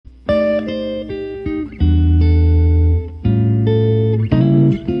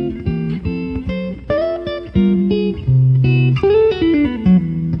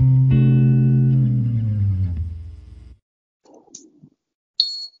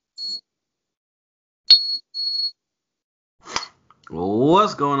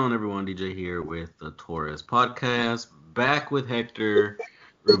What's going on, everyone? DJ here with the Torres Podcast, back with Hector,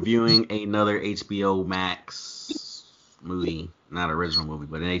 reviewing another HBO Max movie, not original movie,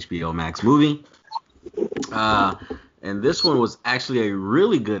 but an HBO Max movie. Uh, and this one was actually a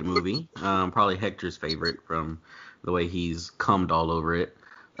really good movie, probably Hector's favorite from the way he's cummed all over it.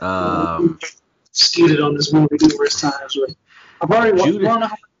 Skated on this movie numerous times. But I've already watched. Judas,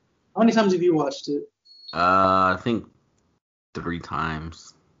 How many times have you watched it? I think 3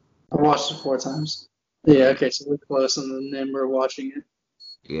 times. I watched it 4 times. Yeah, okay, so we're close on the number of watching it.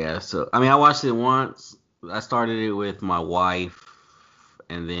 Yeah, so I mean, I watched it once. I started it with my wife,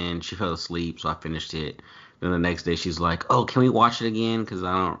 and then she fell asleep, so I finished it. Then the next day, she's like, "Oh, can we watch it again?" Because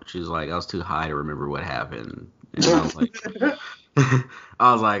I don't. She's like, I was too high to remember what happened, and I was like,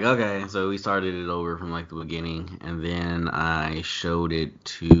 I was like, okay. So we started it over from like the beginning, and then I showed it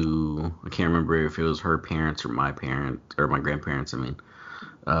to. I can't remember if it was her parents or my grandparents. I mean,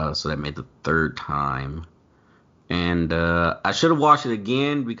 so that made the third time. And I should have watched it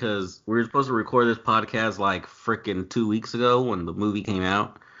again because we were supposed to record this podcast like freaking 2 weeks ago when the movie came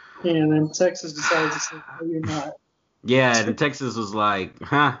out. And then Texas decided to say, no, you're not. Yeah, and Texas was like,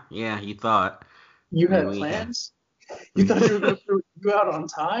 yeah, you thought. You And had plans? You thought you were going to go out on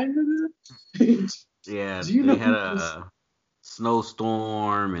time? Yeah, Do you we know had a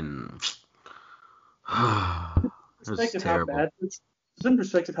snowstorm and it was terrible. In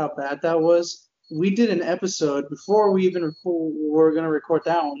perspective how bad that was, we did an episode before we even were going to record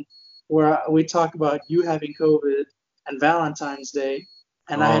that one where we talk about you having COVID and Valentine's Day,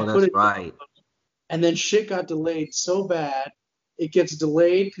 and I had put That's it, right. and then shit got delayed so bad. It gets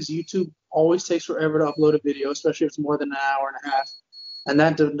delayed because YouTube always takes forever to upload a video, especially if it's more than an hour and a half. And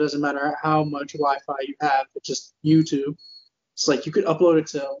that doesn't matter how much Wi-Fi you have, it's just YouTube. It's like you could upload it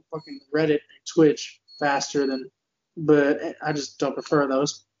to fucking Reddit and Twitch faster than, but I just don't prefer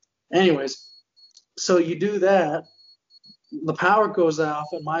those. Anyways, so you do that. The power goes off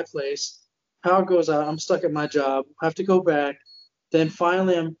at my place. Power goes out. I'm stuck at my job. I have to go back. Then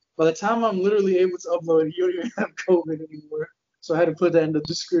finally, by the time I'm literally able to upload, you don't even have COVID anymore. So I had to put that in the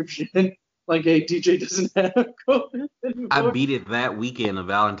description. Like, hey, DJ doesn't have COVID anymore. I beat it that weekend of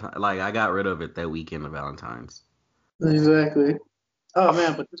Valentine. Like, I got rid of it that weekend of Valentine's. Exactly. Oh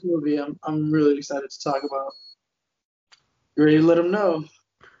man, but this movie, I'm really excited to talk about. You ready to let them know?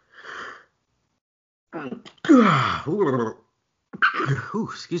 Ooh,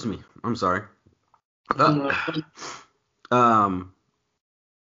 excuse me. I'm sorry.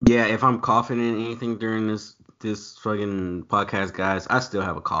 Yeah, if I'm coughing in anything during this fucking podcast, guys, I still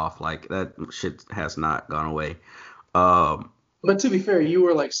have a cough. Like, that shit has not gone away. But to be fair, you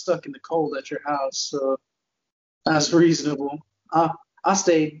were like stuck in the cold at your house, so that's reasonable. I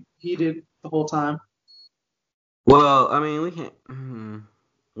stayed heated the whole time. Well, I mean,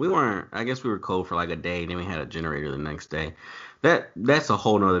 we weren't. I guess we were cold for like a day, and then we had a generator the next day. That's a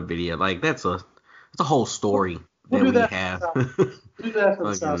whole nother video. Like, that's a whole story We'll do that we that have. We'll do that for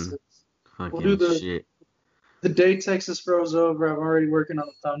the sausage. We'll do shit. the day Texas froze over. I'm already working on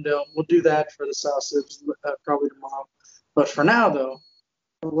the thumbnail. We'll do that for the sausage probably tomorrow. But for now, though,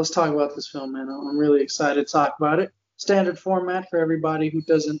 let's talk about this film, man. I'm really excited to talk about it. Standard format for everybody who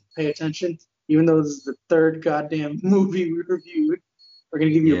doesn't pay attention. Even though this is the third goddamn movie we reviewed, we're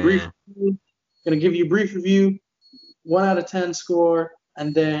gonna give you a brief review. 1 out of 10 score,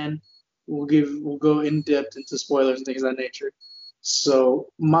 and then we'll go in depth into spoilers and things of that nature.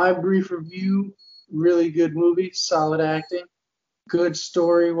 So my brief review: really good movie, solid acting, good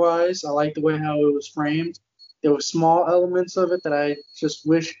story wise. I like the way how it was framed. There were small elements of it that I just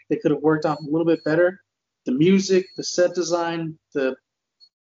wish they could have worked on a little bit better. The music, the set design,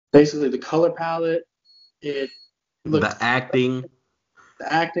 basically the color palette. The acting.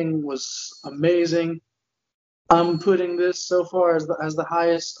 The acting was amazing. I'm putting this so far as the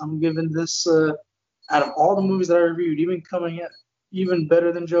highest. I'm giving this out of all the movies that I reviewed, even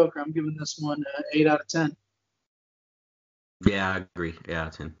better than Joker. I'm giving this one 8 out of 10. Yeah, I agree. 8 out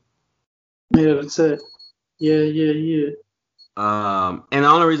of 10. Yeah, that's it. Yeah. And the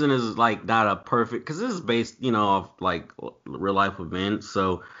only reason is like not a perfect, because this is based, off like real life events.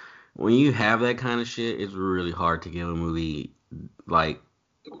 So when you have that kind of shit, it's really hard to give a movie like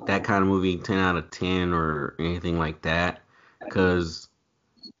that kind of movie 10 out of 10 or anything like that. Because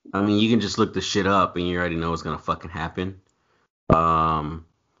I mean, you can just look the shit up and you already know what's gonna fucking happen.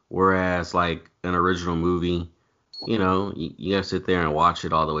 Whereas like an original movie, you gotta sit there and watch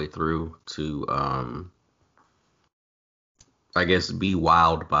it all the way through to I guess be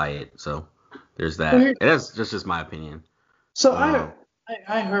wowed by it. So there's that. And that's just my opinion. So I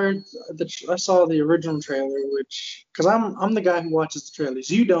I heard I saw the original trailer, which because I'm the guy who watches the trailers.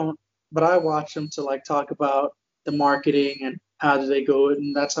 You don't, but I watch them to like talk about the marketing and how do they go,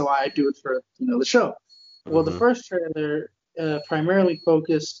 and that's how I do it for the show. Well, the Hmm. first trailer primarily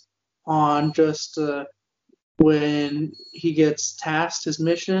focused on just when he gets tasked his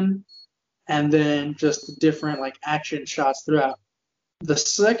mission, and then just the different like action shots throughout. The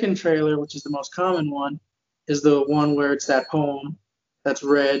second trailer, which is the most common one, is the one where it's that poem that's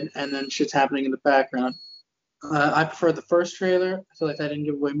read and then shit's happening in the background. I prefer the first trailer. I feel like that didn't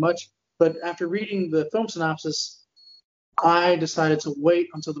give away much. But after reading the film synopsis, I decided to wait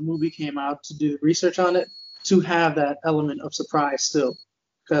until the movie came out to do research on it to have that element of surprise still.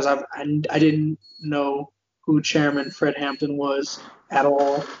 Because I didn't know who Chairman Fred Hampton was at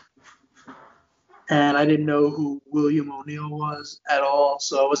all, and I didn't know who William O'Neill was at all,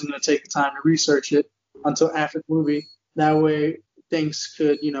 so I wasn't going to take the time to research it until after the movie. That way, things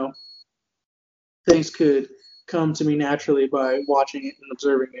could, things could come to me naturally by watching it and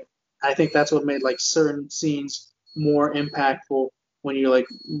observing it. I think that's what made like certain scenes more impactful when you like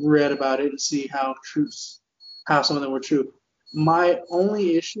read about it and see how some of them were true. My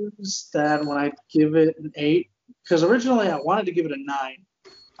only issue is that when I give it an 8, because originally I wanted to give it a 9,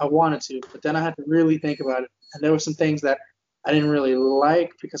 I wanted to, but then I had to really think about it. And there were some things that I didn't really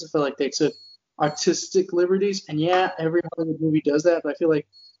like because I felt like they took artistic liberties. And yeah, every Hollywood movie does that, but I feel like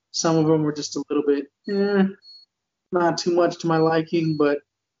some of them were just a little bit, not too much to my liking. But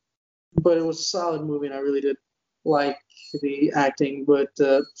it was a solid movie, and I really did like the acting. But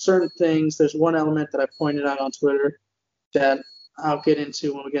certain things, there's one element that I pointed out on Twitter that I'll get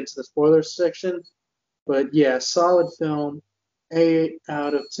into when we get into the spoilers section. But yeah, solid film, 8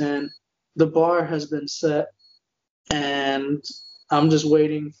 out of 10. The bar has been set, and I'm just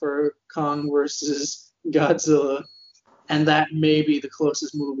waiting for Kong versus Godzilla, and that may be the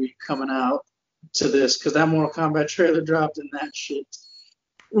closest movie coming out to this, because that Mortal Kombat trailer dropped, and that shit,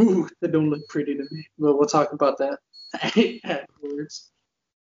 ooh, that don't look pretty to me. But we'll talk about that afterwards.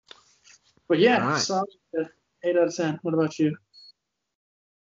 But All yeah, right. solid 8 out of 10. What about you?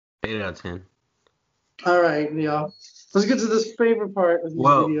 8 out of 10. All right, y'all. Let's get to this favorite part of these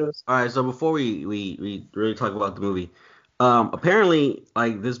Well, videos. all right. So before we really talk about the movie, apparently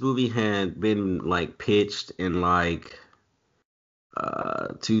like this movie had been like pitched in like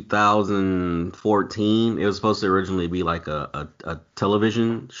 2014. It was supposed to originally be like a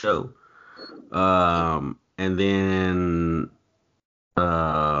television show. And then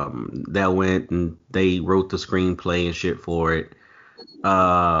that went and they wrote the screenplay and shit for it.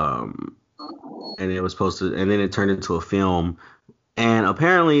 Um, and it was supposed to, and then it turned into a film. And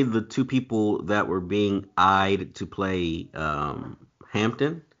apparently, the two people that were being eyed to play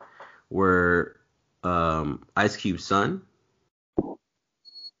Hampton were Ice Cube's son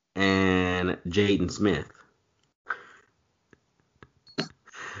and Jaden Smith.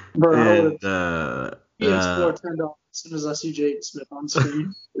 Bro, I would have And PS4 turned off as soon as I see Jaden Smith on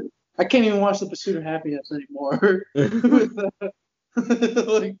screen. I can't even watch The Pursuit of Happiness anymore.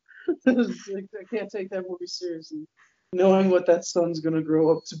 like, I can't take that movie seriously. Knowing what that son's gonna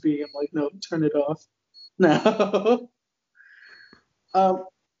grow up to be, I'm like, no, turn it off now. um,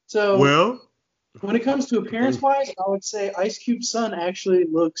 so well, when it comes to I think appearance-wise, I would say Ice Cube's son actually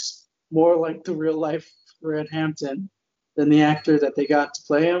looks more like the real life Fred Hampton than the actor that they got to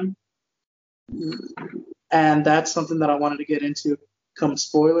play him. And that's something that I wanted to get into come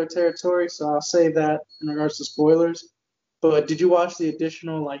spoiler territory. So I'll save that in regards to spoilers. But did you watch the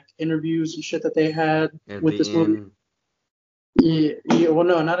additional like interviews and shit that they had at with this the movie? end, Yeah, yeah. Well,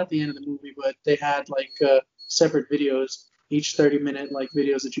 no, not at the end of the movie, but they had like separate videos, each 30-minute like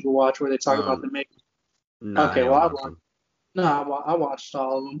videos that you could watch where they talk about um, the making. no, I Okay, didn't well, watch them. I watched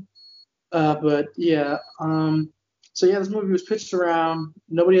all of them. But yeah, so yeah, this movie was pitched around.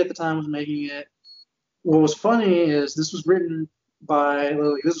 Nobody at the time was making it. What was funny is this was co-written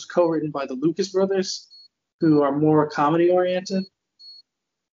by the Lucas brothers, who are more comedy oriented.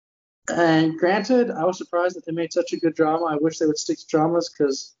 And granted, I was surprised that they made such a good drama. I wish they would stick to dramas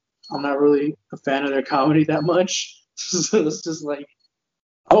because I'm not really a fan of their comedy that much. So it's just like,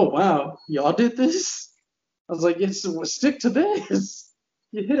 oh wow, y'all did this. I was like, yes, well, stick to this.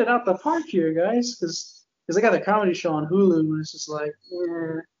 You hit it out the park here, guys. Because I got a comedy show on Hulu, and it's just like,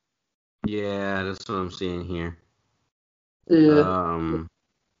 Yeah, that's what I'm seeing here. yeah. Um,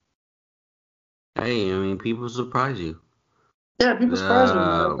 hey, I mean, people surprise you. Yeah, people surprise me.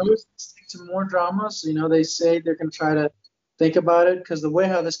 I Um, always stick to more dramas. They say they're going to try to think about it because the way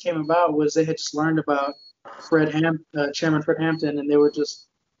how this came about was they had just learned about Chairman Fred Hampton, and they were just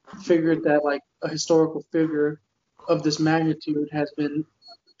figured that like a historical figure of this magnitude has been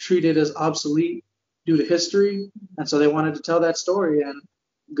treated as obsolete due to history, and so they wanted to tell that story, and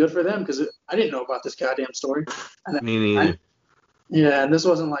good for them because I didn't know about this goddamn story, and Me I, neither. yeah, and this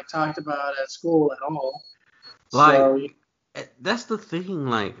wasn't like talked about at school at all. Like, So that's the thing.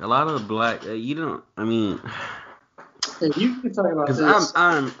 Like, a lot of the black, you don't. I mean, yeah, you can talk about cause I'm this.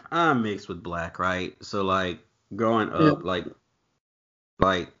 I'm I'm mixed with black, right? So like, growing Yeah, up,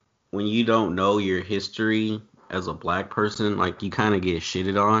 like when you don't know your history as a black person, like you kind of get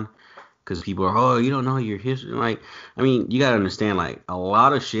shitted on. Because people are, oh, you don't know your history. Like, I mean, you gotta understand, like, a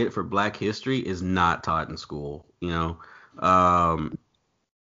lot of shit for Black history is not taught in school. Um,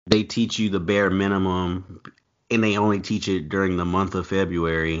 they teach you the bare minimum, and they only teach it during the month of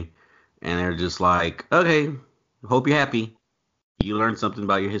February, and they're just like, okay, hope you're happy. You learned something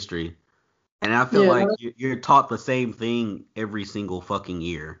about your history, and I feel yeah, like you're taught the same thing every single fucking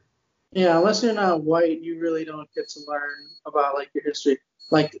year. yeah. Unless you're not white, you really don't get to learn about like your history.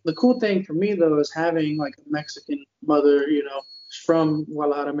 Like the cool thing for me though is having like a Mexican mother, from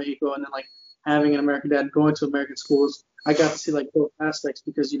Guadalajara, Mexico, and then like having an American dad going to American schools. I got to see like both aspects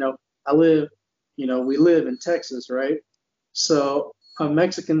because I live, we live in Texas, right? So a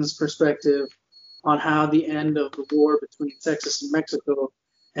Mexican's perspective on how the end of the war between Texas and Mexico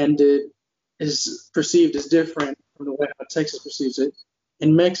ended is perceived as different from the way how Texas perceives it.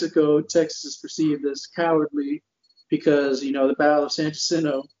 In Mexico, Texas is perceived as cowardly because, the Battle of San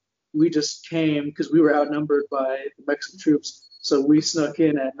Jacinto, we just came because we were outnumbered by the Mexican troops. So we snuck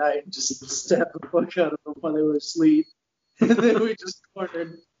in at night and just stabbed the fuck out of them while they were asleep. And then we just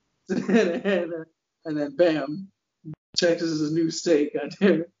cornered, and then bam, Texas is a new state,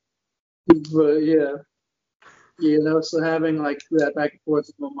 goddamn it. But yeah, so having like that back and forth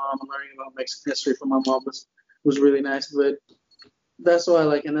with my mom and learning about Mexican history from my mom was really nice. But that's why I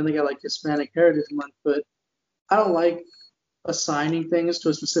like. And then they got like Hispanic Heritage Month, but I don't like assigning things to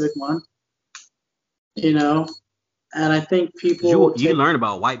a specific month, you know. And I think 'Cause people you take learn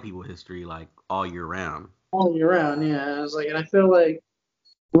about white people history like all year round. all year round. Yeah, I was like, and I feel like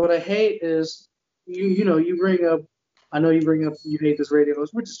what I hate is you bring up. I know you bring up you hate this radio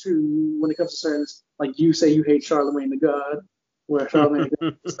host, which is true when it comes to certain like you say you hate Charlemagne the God, where Charlemagne the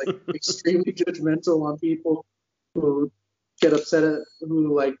God is like extremely judgmental on people who get upset at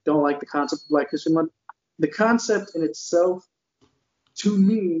who like don't like the concept of Black History Month. The concept in itself, to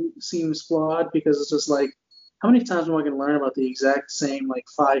me, seems flawed because it's just like, how many times am I going to learn about the exact same like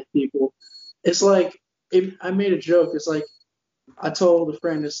five people? It's like if I made a joke. It's like I told a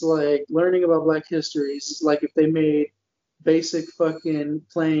friend, it's like learning about Black history is like if they made basic fucking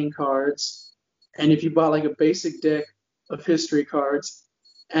playing cards, and if you bought like a basic deck of history cards,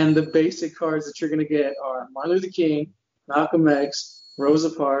 and the basic cards that you're gonna get are Martin Luther King, Malcolm X, Rosa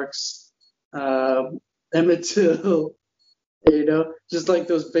Parks, um, Emmett Till, just like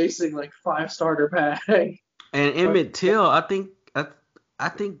those basic like five starter pack. And Emmett Till, I think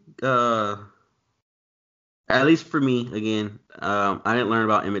at least for me again, I didn't learn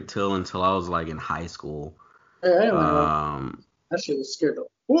about Emmett Till until I was like in high school. I didn't learn about Um, that shit was scared the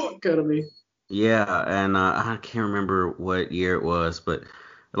fuck out of me. yeah, and I can't remember what year it was, but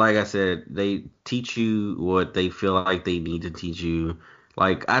like I said, they teach you what they feel like they need to teach you.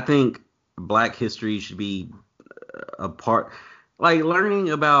 Like I think Black history should be a part, like learning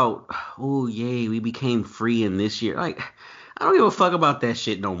about, oh yay, we became free in this year. Like I don't give a fuck about that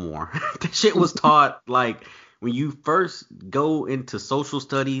shit no more. That shit was taught like when you first go into social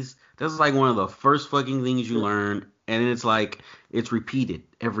studies. That's like one of the first fucking things you learn, and it's like it's repeated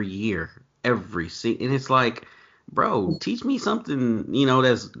every year, and it's like, bro, teach me something,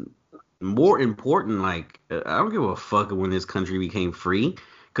 that's more important. Like I don't give a fuck when this country became free,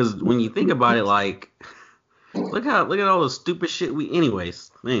 because when you think about it, like look at all the stupid shit we. Anyways.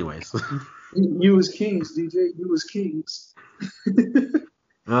 You was kings, DJ. You was kings.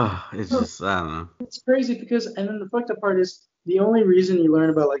 Oh, it's just I don't know. It's crazy because, and then the fucked up part is the only reason you learn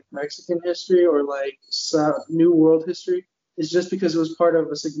about like Mexican history or like New World history is just because it was part of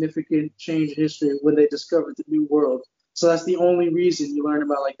a significant change in history when they discovered the New World. So that's the only reason you learn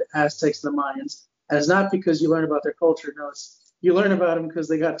about like the Aztecs and the Mayans. And it's not because you learn about their culture. No, it's you learn about them because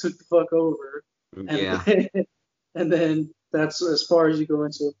they got took the fuck over, and Yeah. then, and then that's as far as you go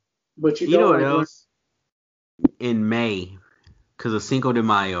into. But you You know don't what like learn. else? In May, because of Cinco de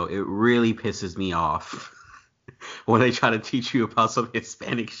Mayo, it really pisses me off when they try to teach you about some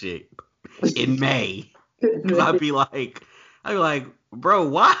Hispanic shit in May. Because I'd be like, bro,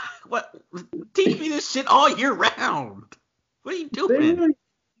 why? What? Teach me this shit all year round. What are you They doing? really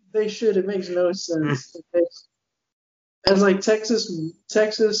they should. It makes no sense. As like Texas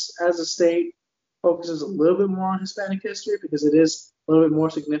as a state. focuses a little bit more on Hispanic history because it is a little bit more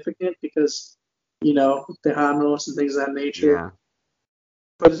significant because, Tejanos and things of that nature. Yeah.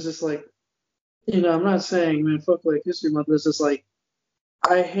 But it's just like, I'm not saying, man, fuck like History Month. It's just like,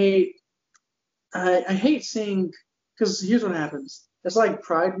 I hate, I hate seeing, because here's what happens. It's like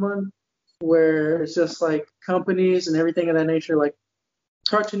Pride Month, where it's just like companies and everything of that nature, like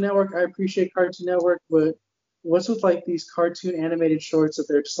Cartoon Network. I appreciate Cartoon Network, but what's with like these cartoon animated shorts that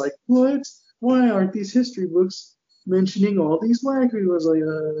they're just like, what? Why aren't these history books mentioning all these black people? I was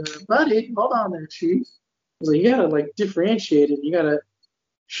like, buddy, hold on there, chief. I was like, you gotta like differentiate it. You gotta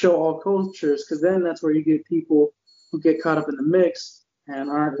show all cultures, because then that's where you get people who get caught up in the mix and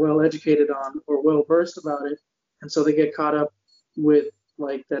aren't well educated on or well versed about it, and so they get caught up with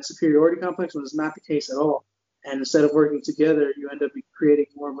like that superiority complex when it's not the case at all. And instead of working together, you end up creating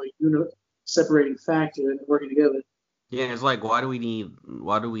more of a separating factor and working together. Yeah, it's like why do we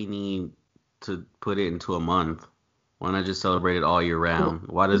need to put it into a month? Why not just celebrate it all year round?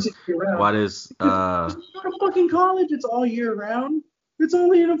 Why It's does year round. why does Because you go to fucking college, it's all year round. It's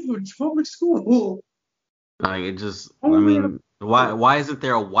only in a public school. like it just I Only in a mean why isn't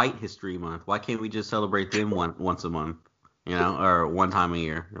there a white history month? Why can't we just celebrate them once a month? Or one time a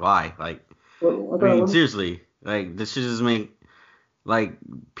year? Why? Like I mean seriously, like this should just make like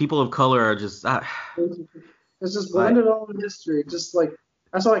people of color are just It's just like blended all in history. Just like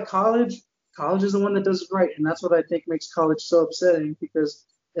that's why college is the one that does it right, and that's what I think makes college so upsetting because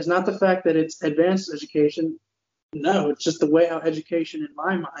it's not the fact that it's advanced education. No, it's just the way how education, in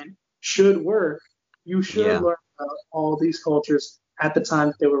my mind, should work. You should yeah. learn about all these cultures at the time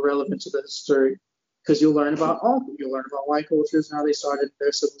that they were relevant to the history, because you'll learn about all. You'll learn about white cultures and how they started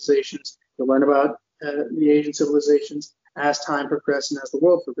their civilizations. You'll learn about the Asian civilizations as time progressed and as the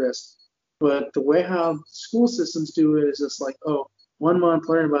world progressed. But the way how school systems do it is just like, oh, 1 month,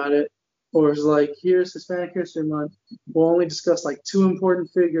 learn about it. Or it's like, here's Hispanic History Month. We'll only discuss like two important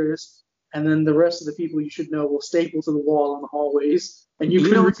figures, and then the rest of the people you should know will staple to the wall on the hallways, and you And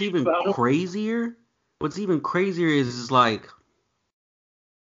you can know read what's even about them. crazier? What's even crazier is like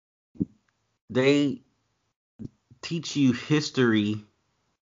they teach you history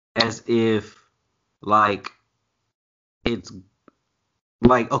as if like it's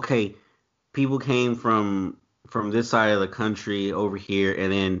like okay, people came from this side of the country over here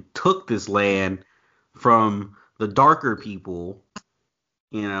and then took this land from the darker people,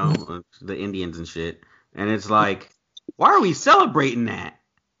 the Indians and shit. And it's like, why are we celebrating that?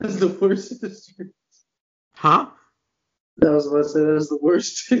 That's the worst history. Huh? That was what I said. That's the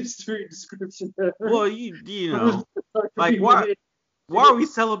worst history description ever. Well, you It was know, the darker like people why hate why are we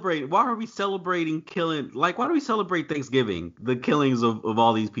celebrating? Why are we celebrating killing? Like, why do we celebrate Thanksgiving, the killings of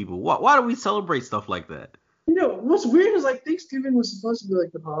all these people? Why do we celebrate stuff like that? What's weird is like Thanksgiving was supposed to be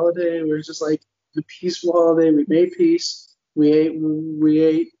like the holiday where it's just like the peaceful holiday. We made peace. We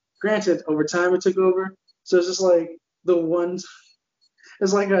ate. Granted, over time it took over. So it's just like the one.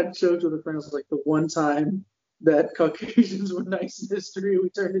 It's like I joked with a friend. It's like the one time that Caucasians were nice in history, we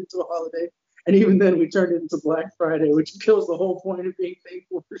turned it into a holiday. And even then, we turned it into Black Friday, which kills the whole point of being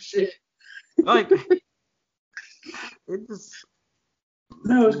thankful for shit. Like, it just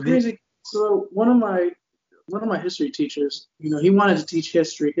No, it's crazy. So one of my history teachers, he wanted to teach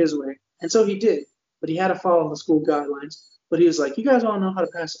history his way, and so he did, but he had to follow the school guidelines. But he was like, "You guys want to know how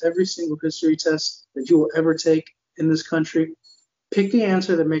to pass every single history test that you will ever take in this country? Pick the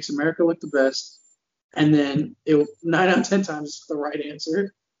answer that makes America look the best, and then 9 out of 10 times it's the right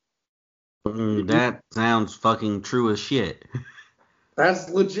answer." that sounds fucking true as shit. That's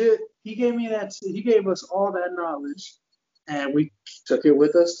legit. He gave me that. He gave us all that knowledge, and we took it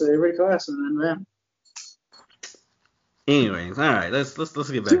with us to every class, and then man. Anyways, all right, let's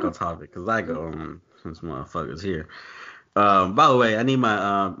get back on topic because I go on since motherfuckers here. By the way, I need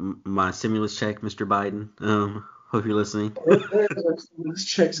my stimulus check, Mr. Biden. Hope you're listening. This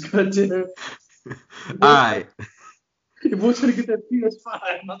check's goddamn. All right. Your boy's gonna get that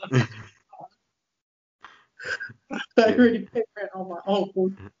PS5, motherfucker. I already paid rent on my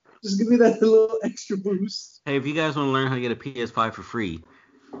own. Just give me that little extra boost. Hey, if you guys want to learn how to get a PS5 for free,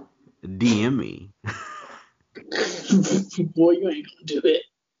 DM me. Boy, you ain't gonna do it.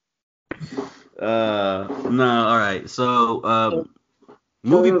 No, all right. So,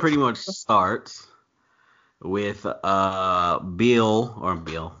 movie pretty much starts with William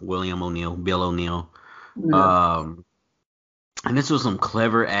O'Neill, Bill O'Neill. Yeah. And this was some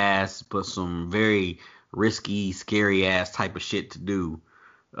clever ass, but some very risky, scary ass type of shit to do.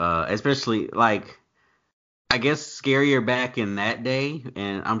 Especially like I guess scarier back in that day,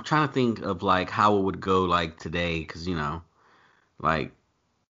 and I'm trying to think of like how it would go like today, because like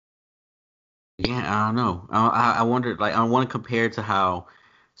Yeah, I don't know. I wondered, like, I want to compare to how,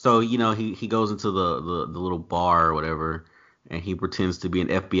 so he goes into the little bar or whatever, and he pretends to be an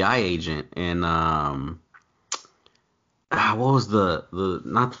FBI agent, and what was the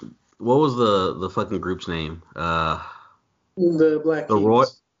not what was the fucking group's name? The Black The Roy.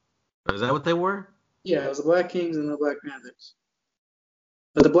 Kings. Is that what they were? Yeah, it was the Black Kings and the Black Panthers.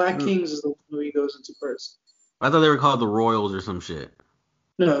 But the Black Mm, Kings is the one who he goes into first. I thought they were called the Royals or some shit.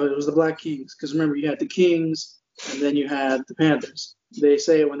 No, it was the Black Kings. Because remember, you had the Kings and then you had the Panthers. They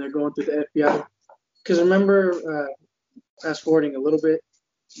say it when they're going through the FBI. Because remember, fast forwarding a little bit,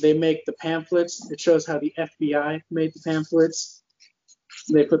 they make the pamphlets. It shows how the FBI made the pamphlets.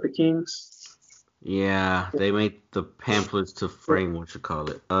 They put the Kings. Yeah, they made the pamphlets to But, frame what you call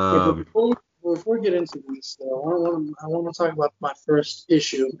it. yeah, but before we get into these, I want to talk about my first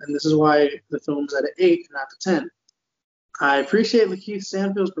issue, and this is why the film's at an 8 and not a 10. I appreciate Lakeith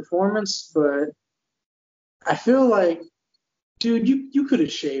Stanfield's performance, but I feel like, dude, you could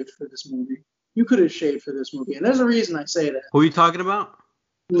have shaved for this movie. You could have shaved for this movie, and there's a reason I say that. Who are you talking about?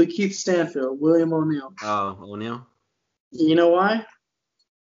 Lakeith Stanfield, William O'Neill. Oh, O'Neal. You know why?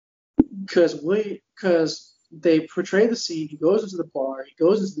 Because they portray the scene. He goes into the bar. He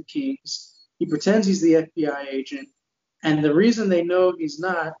goes into the Kings. He pretends he's the FBI agent, and the reason they know he's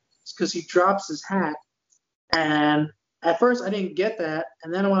not is because he drops his hat. And at first, I didn't get that,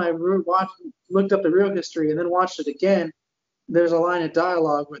 and then when I looked up the real history, and then watched it again, there's a line of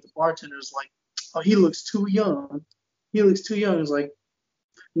dialogue where the bartender's like, "Oh, he looks too young. He looks too young." It's like,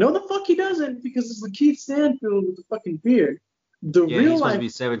 no, the fuck he doesn't, because it's Lakeith Stanfield with the fucking beard. The Yeah, he's real supposed to life be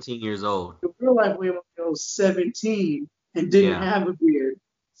 17 years old. the real life William O'Neill was 17 and didn't Yeah. have a beard.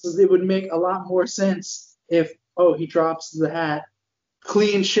 So it would make a lot more sense if, he drops the hat,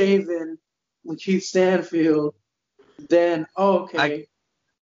 clean shaven, Lakeith Stanfield, then, okay.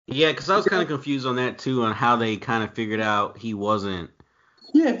 Yeah, because I was kind of confused on that too, on how they kind of figured out he wasn't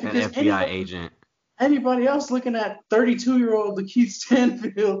Yeah, an because FBI agent. anybody else looking at 32-year-old Lakeith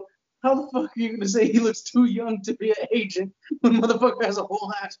Stanfield, how the fuck are you going to say he looks too young to be an agent when motherfucker has a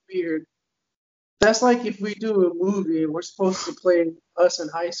whole ass beard? That's like if we do a movie and we're supposed to play us in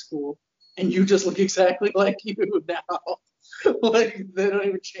high school and you just look exactly like you now. Like they don't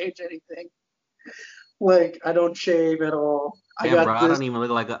even change anything. Like I don't shave at all. I Damn, bro, got this. I don't even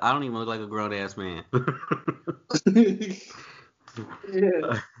look like a grown ass man.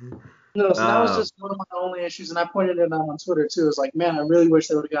 Yeah. No, so that was uh, just one of my only issues, and I pointed it out on Twitter too. It's like, man, I really wish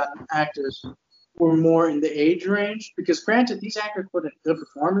they would have gotten actors who were more in the age range because, granted, these actors put in a good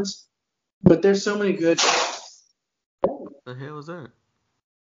performance, but there's so many good. what the hell was that?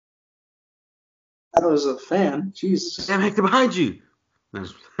 I was a fan. Jesus. Damn, Hector behind you.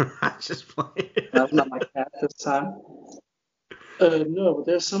 I just playing. That was not my cat this time. No, but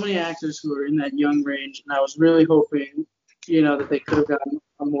there's so many actors who are in that young range, and I was really hoping, that they could have gotten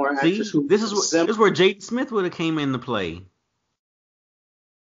more actors See, who this is where Jaden Smith would have came into play.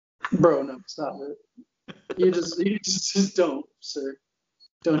 Bro, no, stop it. You just don't, sir.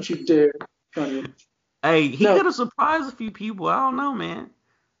 Don't you dare. Funny. Hey, he No, could have surprised a few people. I don't know, man.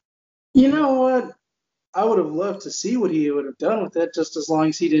 you know what? I would have loved to see what he would have done with it, just as long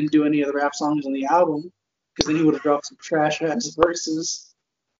as he didn't do any of the rap songs on the album, because then he would have dropped some trash ass verses,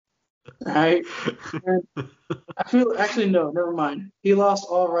 right? And I feel actually no, never mind. He lost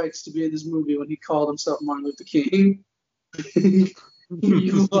all rights to be in this movie when he called himself Martin Luther King.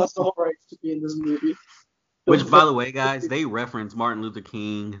 He lost all rights to be in this movie. Which, by the way, guys, they reference Martin Luther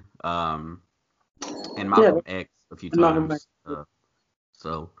King, and Yeah, Malcolm X a few Malcolm X. times.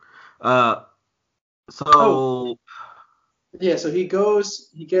 So, uh, Oh, so yeah. So he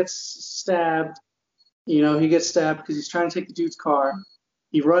gets stabbed. He gets stabbed because he's trying to take the dude's car.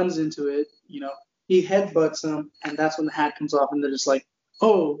 He runs into it. He headbutts him, and that's when the hat comes off, and they're just like,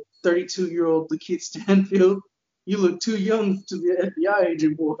 "Oh, 32-year-old Lakeith Stanfield, you look too young to be an FBI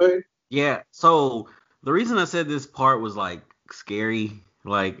agent, boy." yeah, so the reason I said this part was like scary,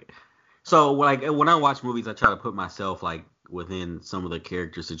 like, so like when I watch movies, I try to put myself like within some of the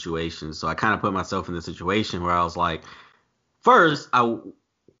character situations. So I kind of put myself in the situation where I was like, first,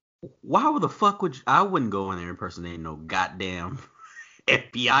 why would the fuck I wouldn't go in there impersonating no goddamn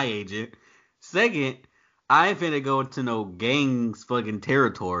FBI agent. Second, I ain't finna go into no gang's fucking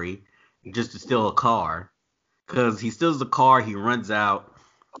territory just to steal a car. Cause he steals the car, he runs out,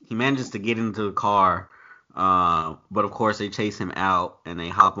 he manages to get into the car, but of course they chase him out and they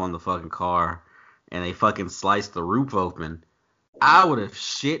hop on the fucking car and they fucking slice the roof open. I would have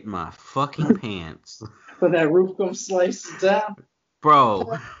shit my fucking pants. When that roof comes sliced down.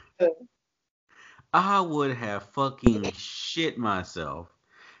 Bro, I would have fucking shit myself.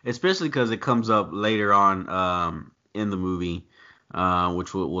 especially because it comes up later on in the movie,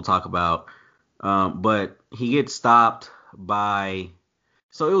 which we'll talk about. But he gets stopped by.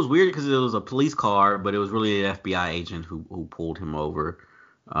 So it was weird because it was a police car, but it was really an FBI agent who pulled him over.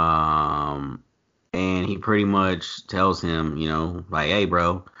 Um, and he pretty much tells him, like, hey,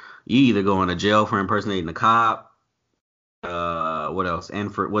 bro, you either going to jail for impersonating a cop. What else?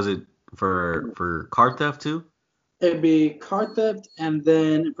 And was it for car theft too? It'd be car theft and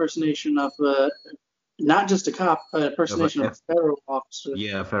then impersonation of not just a cop, Of a impersonation of F, a federal officer.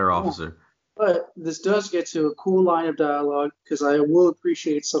 yeah, federal officer. But this does get to a cool line of dialogue because I will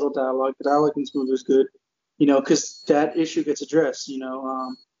appreciate subtle dialogue. The dialogue in this movie is good, because that issue gets addressed.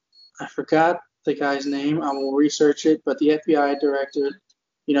 I forgot the guy's name. I will research it. But the FBI director,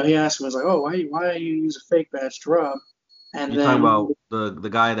 he asked him, was like, oh, why you use a fake badge to rob? And You talking then, about the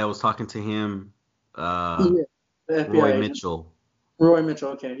guy that was talking to him, yeah, the FBI Roy agent. Mitchell. Roy Mitchell,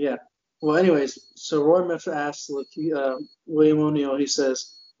 okay, yeah. Well, anyways, so Roy Mitchell asks William O'Neill, he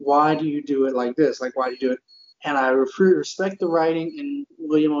says, why do you do it like this? Like, why do you do it? And I respect the writing in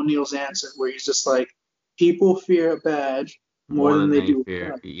William O'Neill's answer, where he's just like, people fear a badge more More than than they they do a fear.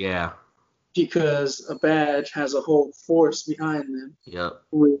 gun, Yeah. because a badge has a whole force behind them, Yep.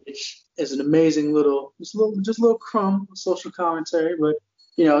 which is an amazing just a little crumb of social commentary, but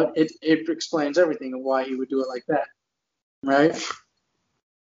it explains everything of why he would do it like that, right?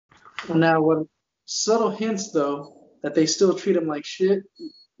 Now, what subtle hints though that they still treat him like shit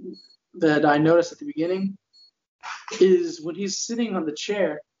that I noticed at the beginning is when he's sitting on the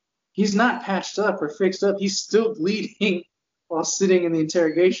chair, he's not patched up or fixed up. He's still bleeding while sitting in the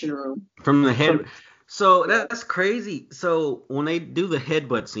interrogation room. From the head. So Yeah. that's crazy. So when they do the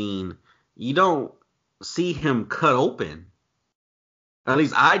headbutt scene, you don't see him cut open. At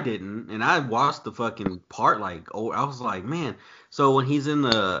least I didn't, and I watched the fucking part like, oh, I was like, man. So when he's in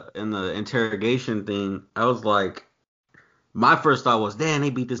the interrogation thing, I was like, my first thought was, damn, they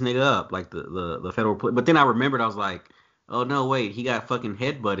beat this nigga up, like the federal police. But then I remembered, I was like, oh no, wait, he got fucking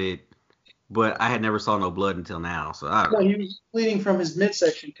headbutted, but I had never saw no blood until now, so I don't No, know. he was bleeding from his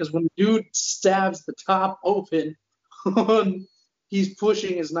midsection because when the dude stabs the top open, he's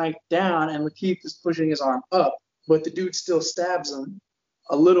pushing his knife down and Lakeith is pushing his arm up, but the dude still stabs him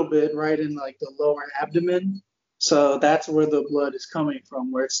a little bit right in like the lower abdomen. So that's where the blood is coming from,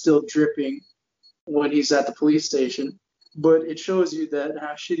 where it's still dripping when he's at the police station. But it shows you that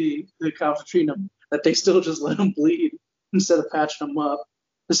how shitty the cops are treating him, that they still just let him bleed instead of patching him up,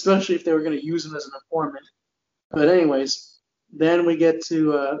 especially if they were going to use him as an informant. But anyways, then we get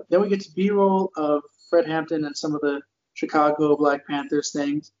to B-roll of Fred Hampton and some of the Chicago Black Panthers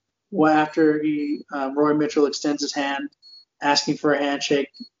things. Well, after Roy Mitchell extends his hand, asking for a handshake,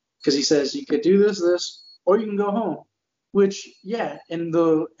 because he says you could do this, or you can go home. Which, yeah, and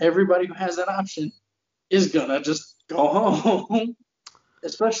everybody who has that option is gonna just go home,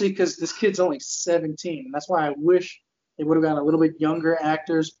 especially because this kid's only 17. That's why I wish they would have gotten a little bit younger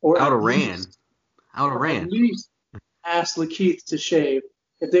actors, I would have ran. I would have or at ran. least asked Lakeith to shave.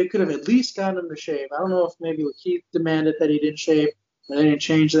 If they could have at least gotten him to shave. I don't know if maybe Lakeith demanded that he didn't shave, but they didn't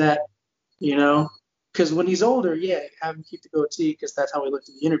change that, you know? Because when he's older, yeah, have him keep the goatee because that's how he looked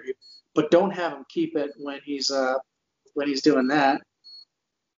in the interview. But don't have him keep it when he's doing that.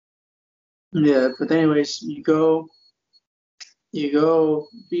 Yeah, but anyways, you go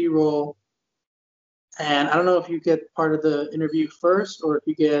B-roll, and I don't know if you get part of the interview first or if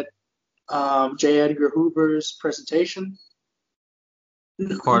you get J. Edgar Hoover's presentation.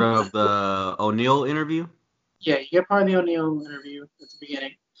 Part of the O'Neill interview. Yeah, you get part of the O'Neill interview at the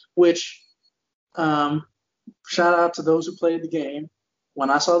beginning, which shout out to those who played the game. When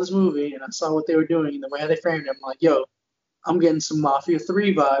I saw this movie and I saw what they were doing and the way they framed it, I'm like, yo, I'm getting some Mafia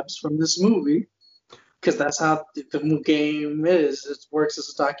 3 vibes from this movie because that's how the game is. It works as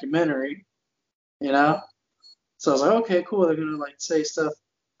a documentary, you know? So I was like, okay, cool. They're going to like say stuff.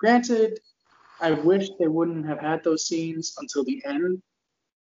 Granted, I wish they wouldn't have had those scenes until the end.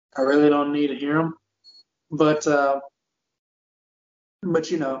 I really don't need to hear them. But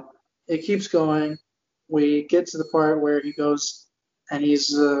it keeps going. We get to the part where he goes and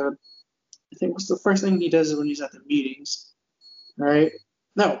he's, I think what's the first thing he does when he's at the meetings, right?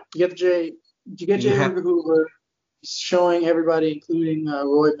 No, you get You J. have Edgar Hoover. He's showing everybody, including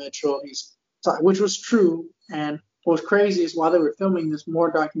Roy Mitchell. Which was true. And what was crazy is while they were filming this, more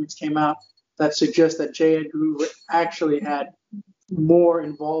documents came out that suggest that J. Edgar Hoover actually had more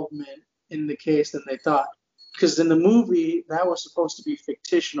involvement in the case than they thought. Because in the movie, that was supposed to be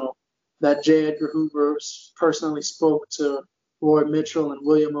fictional, that J. Edgar Hoover personally spoke to Roy Mitchell and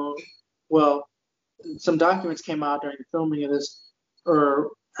William O. Well, some documents came out during the filming of this,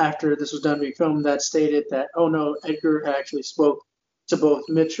 or after this was done being filmed that stated that, oh no, Edgar had actually spoke to both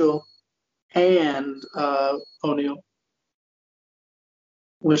Mitchell and O'Neill,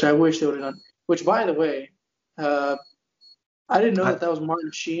 which I wish they would have done. Which, by the way, uh, I didn't know I, that was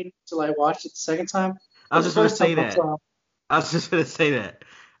Martin Sheen until I watched it the second time. I But was the just gonna first time say I that. saw, I was just gonna say that.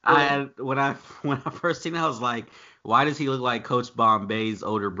 yeah, When I first seen it, I was like, why does he look like Coach Bombay's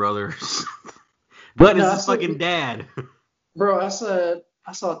older brother? But no, it's I his saw, fucking dad. bro, I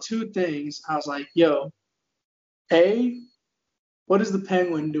saw two things. I was like, yo, A, what is the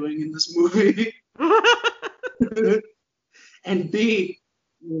Penguin doing in this movie? And B,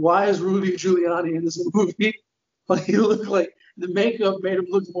 why is Rudy Giuliani in this movie? Like he looked like the makeup made him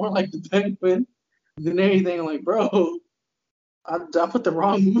look more like the Penguin than anything. I'm like, bro, I put the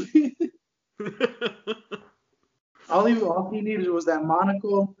wrong movie. All he needed was that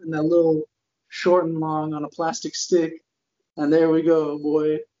monocle and that little short and long on a plastic stick, and there we go,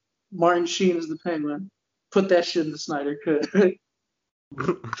 boy. Martin Sheen is the Penguin. Put that shit in the Snyder cut.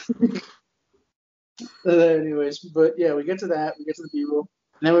 Anyways, but yeah, we get to that. We get to the B-roll.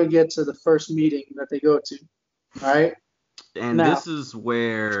 And then we get to the first meeting that they go to. All right. And Now, this is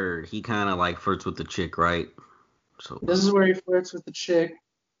where he kind of like flirts with the chick, right? So this is where he flirts with the chick,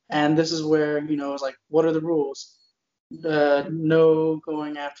 and this is where it's like, what are the rules? No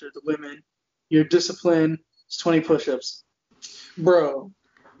going after the women. Your discipline is 20 push-ups, bro.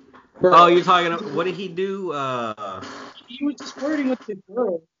 oh, Bro, you're talking about what did he do? he was just flirting with the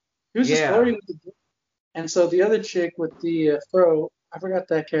girl. He was just Yeah, flirting with the girl. And so the other chick with the fro, I forgot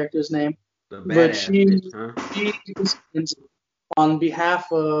that character's name, the but badass bitch, huh? she disciplines on behalf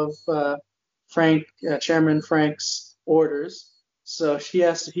of Frank, Chairman Frank's orders. So he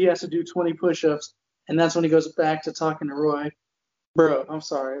has to do 20 push-ups, and that's when he goes back to talking to Roy. Bro, I'm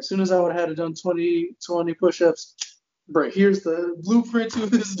sorry. As soon as I would have had to done 20 push-ups, bro, here's the blueprint to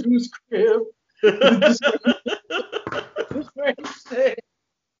this dude's crib. This is where he stayed.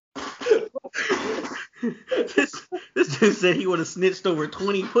 this dude said he would have snitched over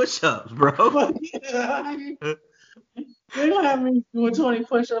 20 push-ups, bro. Fuck yeah. They don't have me doing 20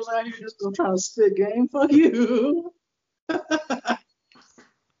 push-ups out here just 'cause I'm trying to spit game. Fuck you.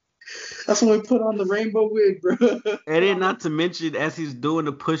 That's when we put on the rainbow wig, bro. And then not to mention, as he's doing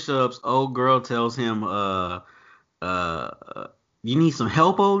the push-ups, old girl tells him, you need some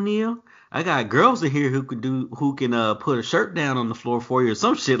help, O'Neal? I got girls in here who can put a shirt down on the floor for you or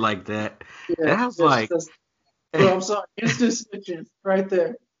some shit like that. Yeah, And I was like, bro, I'm sorry. Instant snitching right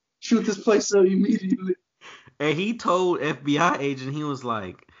there. Shoot this place up immediately. and he told FBI agent, he was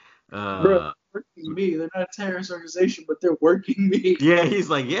like, Bro, uh, they're working me. They're not a terrorist organization, but they're working me. yeah, he's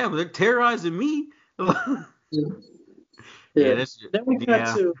like, yeah, but they're terrorizing me. Yeah. Yeah, Yeah. that's Then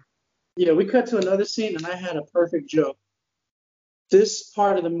yeah. we cut to another scene, and I had a perfect joke. This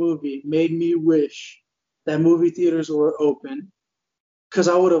part of the movie made me wish that movie theaters were open, because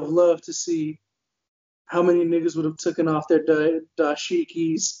I would have loved to see how many niggas would have taken off their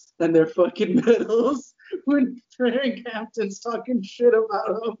dashikis and their fucking medals when training captains talking shit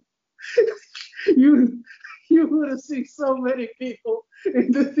about them. you you would have seen so many people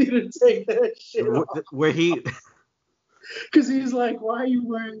in the theater take that shit off. Where he Because he's like, why are you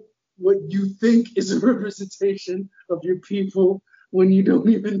wearing what you think is a representation of your people when you don't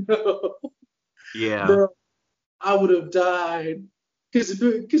even know? yeah. Bro, I would have died.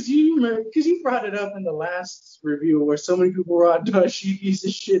 Because you brought it up in the last review where so many people were on dashikis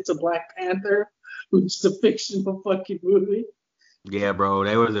and shit to Black Panther, which is a fictional fucking movie. Yeah, bro,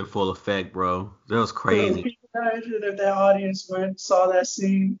 they was in full effect, bro. That was Bro, crazy. can you imagine if that audience went saw that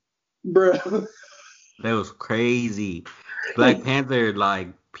scene, bro? That was crazy. Black Panther, like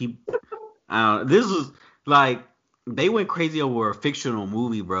people, I don't. This was like they went crazy over a fictional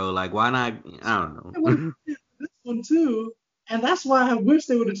movie, bro. Like, why not? I don't know. This one too, and that's why I wish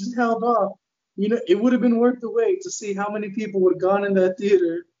they would have just held off. It would have been worth the wait to see how many people would have gone in that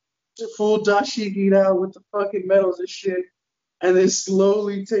theater to full dashiki out with the fucking medals and shit, and then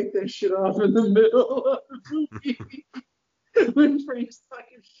slowly take that shit off in the middle of the movie when Frank's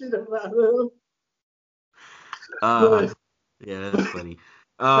talking shit about him. uh, But yeah, that's funny.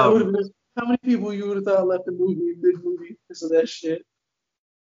 that would Um, have been how many people you would have thought left the movie mid movie because of that shit.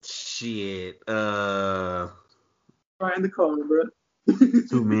 shit. Try in the car, bro.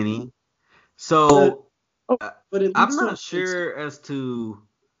 Too many. uh, So oh, uh, but it I'm leads to not another scene. sure as to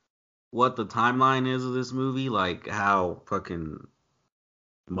what the timeline is of this movie, like how fucking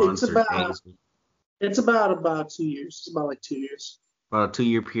It's months or about days, it's about 2 years. It's about like 2 years. about a 2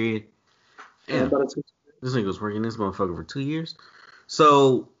 year period. Yeah, Damn, about a 2 years. this nigga was working this motherfucker for 2 years.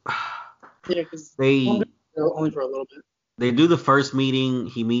 So Yeah, because they only for a little bit. they do the first meeting.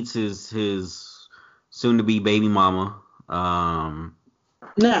 He meets his soon to be baby mama.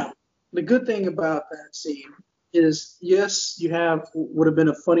 Now, the good thing about that scene is, yes, would have been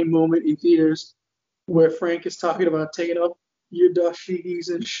a funny moment in theaters where Frank is talking about taking off your dashikis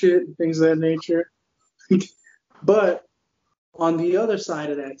and shit and things of that nature. But on the other side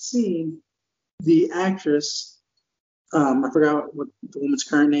of that scene, the actress, I forgot what the woman's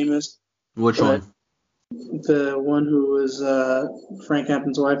current name is. Which one? The one who was Frank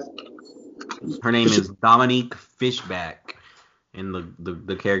Hampton's wife. Her name is Dominique Fishback, and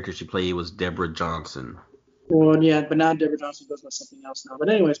the character she played was Deborah Johnson. Well, yeah, but now Deborah Johnson goes by something else now. But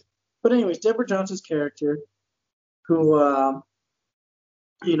anyways, Deborah Johnson's character, who,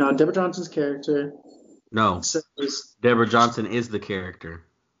 Deborah Johnson's character. No, Deborah Johnson is the character.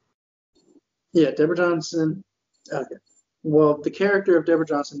 Yeah, Deborah Johnson. Okay. Well, the character of Deborah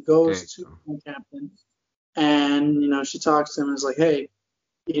Johnson goes to Frank Hampton, and she talks to him and is like, "Hey,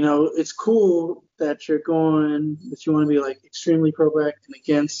 it's cool that you want to be like extremely pro-black and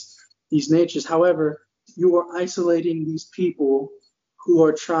against these natures. However, you are isolating these people who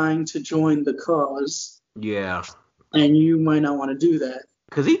are trying to join the cause. Yeah. And you might not want to do that."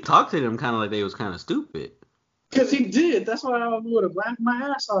 Because he talked to them kind of like they was kind of stupid. Because he did. That's why I would have laughed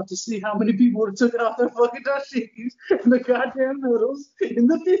my ass off to see how many people would have took it off their fucking dashikis and the goddamn noodles in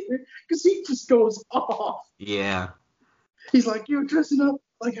the theater. Because he just goes off. Yeah. He's like, "You're dressing up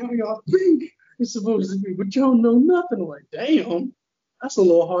like how y'all think it's supposed to be, but y'all know nothing." I'm like, damn, that's a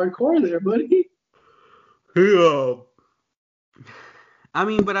little hardcore there, buddy. Yeah. I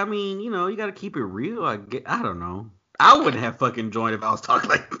mean, you got to keep it real. I don't know. I wouldn't have fucking joined if I was talking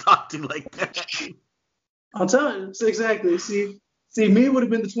like that. I'll tell you. Exactly. See, me would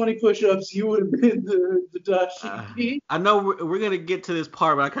have been the 20 push-ups. You would have been the dashiki. I know we're going to get to this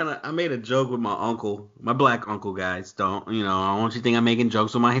part, but I made a joke with my uncle, my black uncle, guys. I don't want you to think I'm making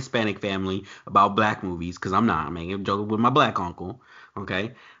jokes with my Hispanic family about black movies, because I'm not. I'm making a joke with my black uncle.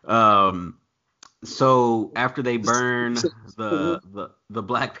 Okay. So after they burn the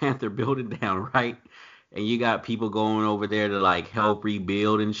Black Panther building down, right? And you got people going over there to like help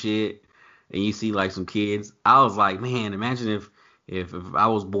rebuild and shit. And you see like some kids. I was like, man, imagine if I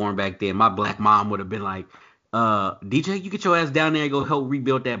was born back then, my black mom would have been like, DJ, you get your ass down there and go help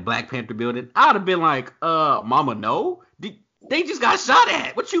rebuild that Black Panther building. I'd have been like, mama, no. They just got shot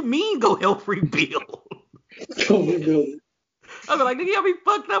at. What you mean go help rebuild? Go rebuild it. I was like, nigga, y'all be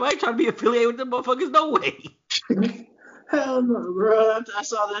fucked up. I ain't trying to be affiliated with them motherfuckers, no way. Hell no, bro. I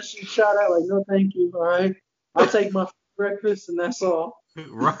saw that shit shot at, like, no thank you, all right? I'll take my breakfast and that's all.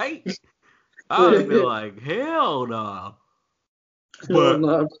 Right? I would have been like, hell no. But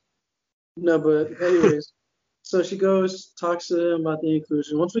no, but anyways. So she goes, talks to him about the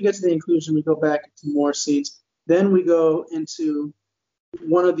inclusion. Once we get to the inclusion, we go back to more scenes. Then we go into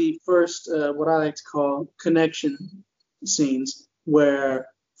one of the first, what I like to call connection scenes, where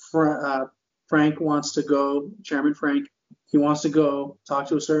Frank wants to go, Chairman Frank, he wants to go talk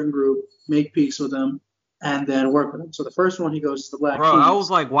to a certain group, make peace with them, and then work with them. So the first one, he goes to the Black Kings. Bro, I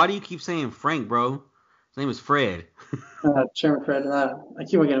was like, why do you keep saying Frank, bro? His name is Fred. Chairman Fred. I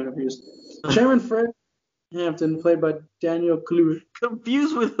keep on getting confused. Chairman Fred Hampton, played by Daniel Kaluuya.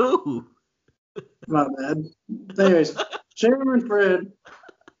 Confused with who? My bad. Anyways, Chairman Fred.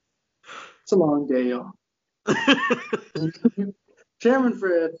 It's a long day, y'all. Chairman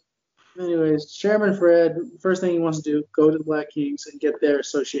Fred. Anyways, Chairman Fred, first thing he wants to do, go to the Black Kings and get their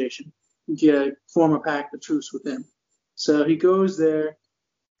association. Form a pact of truce with them. So he goes there,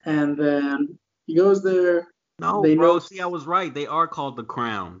 and then he goes there. No, bro, see, I was right. They are called the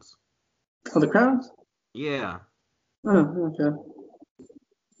Crowns. Oh, the Crowns? Yeah. Oh, okay.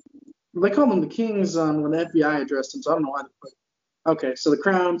 They call them the Kings when the FBI addressed them, so I don't know why they put it. Okay, so the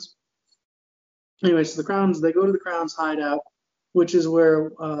Crowns. Anyway, so the Crowns, they go to the Crowns hideout, which is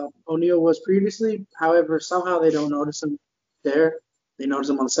where O'Neill was previously. However, somehow they don't notice him there. They notice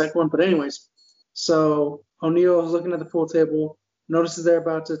him on the second one. But anyways, so O'Neill is looking at the pool table, notices they're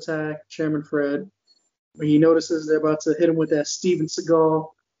about to attack Chairman Fred. He notices they're about to hit him with that Steven Seagal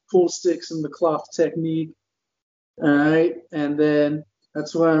pool sticks in the cloth technique. All right, and then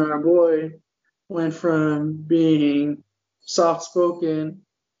that's when our boy went from being soft-spoken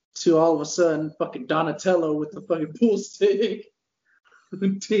to all of a sudden fucking Donatello with the fucking pool stick.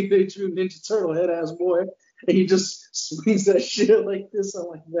 Teenage Mutant Ninja Turtle head-ass boy. And he just swings that shit like this and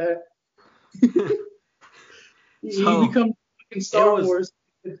like that. He becomes fucking Star Wars.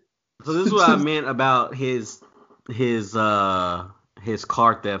 So this is what I meant about his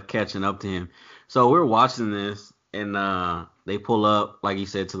car theft catching up to him. So we're watching this, and they pull up, like you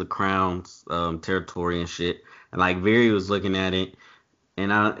said, to the Crown's territory and shit. And like Veri was looking at it,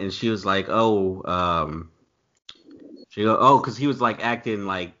 and she was like, she go, oh, because he was like acting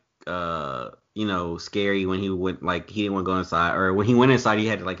like scary when he went, like he didn't want to go inside, or when he went inside he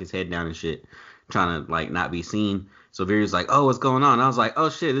had like his head down and shit, trying to like not be seen. So Veri was like, oh, what's going on? And I was like, oh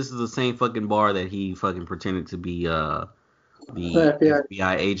shit, this is the same fucking bar that he fucking pretended to be the FBI.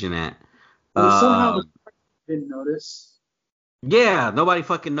 FBI agent at. And somehow Uh, the didn't notice. yeah, nobody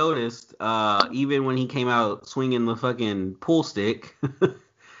fucking noticed. Even when he came out swinging the fucking pool stick.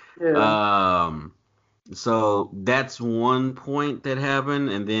 Yeah. um, so that's one point that happened,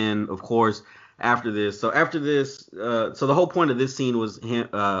 and then of course so the whole point of this scene was him,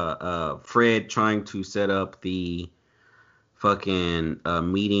 Fred trying to set up the fucking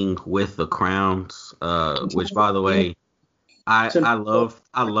meeting with the Crowns. Which by the way, I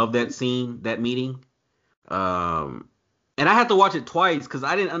love that scene, that meeting. And I had to watch it twice because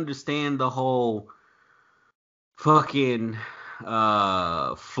I didn't understand the whole fucking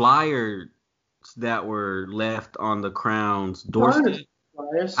flyers that were left on the Crown's doorstep.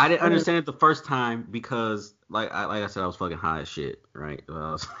 I didn't understand it the first time because, like I said, I was fucking high as shit, right?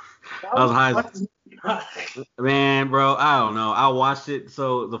 I was high as, man, bro. I don't know. I watched it.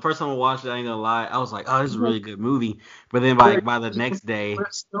 So the first time I watched it, I ain't gonna lie, I was like, oh, this is a really good movie. But then by the next day,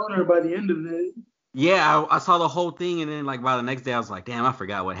 stoner by the end of it. yeah, I saw the whole thing, and then like by the next day, I was like, damn, I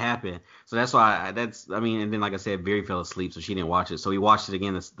forgot what happened. So that's why and then like I said, Veri fell asleep, so she didn't watch it. So we watched it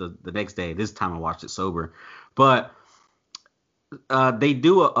again the next day. This time I watched it sober, but they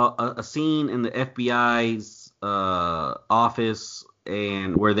do a scene in the FBI's office,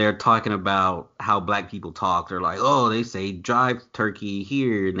 and where they're talking about how black people talk. They're like, oh, they say drive turkey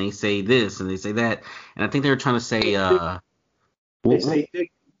here, and they say this, and they say that, and I think they were trying to say they say dig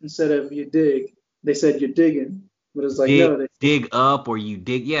instead of you dig. They said you're digging, but it's like dig, no, they dig up or you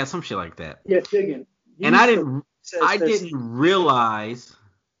dig, yeah, some shit like that. yeah, digging. And I didn't realize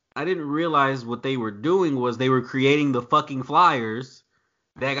what they were doing was they were creating the fucking flyers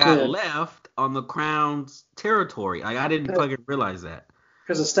that got left on the Crown's territory. I didn't fucking realize that.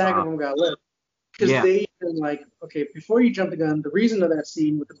 Because a stack of them got left. Because they even like, okay, before you jump the gun, the reason of that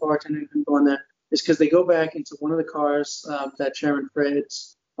scene with the bartender and going there is because they go back into one of the cars that Chairman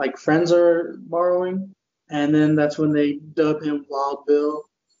Fred's like friends are borrowing, and then that's when they dub him Wild Bill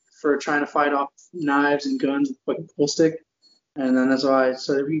for trying to fight off knives and guns with fucking pool stick. And then that's why,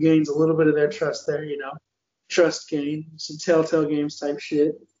 so he gains a little bit of their trust there, trust gain, some Telltale Games type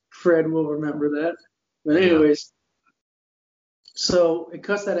shit. Fred will remember that. But anyways, so it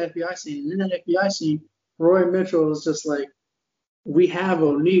cuts that FBI scene, and in that FBI scene, Roy Mitchell is just like, we have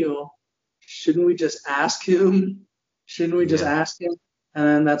O'Neill. Shouldn't we just ask him? And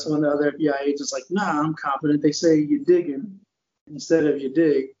then that's when the other FBI agent's like, nah, I'm confident. They say you digging instead of you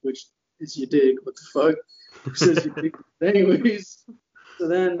dig, which is you dig. What the fuck? Who says you dig? Anyways, so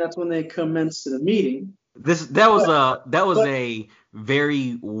then that's when they commence to the meeting. That was a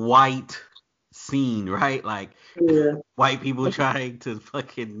very white scene, right? Like white people trying to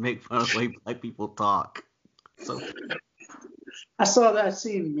fucking make fun of the way black people talk. So I saw that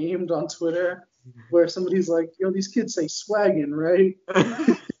scene memed on Twitter where somebody's like, yo, these kids say swaggin', right?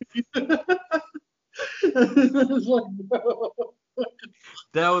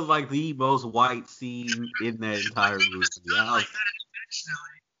 That was like the most white scene in that entire movie. Because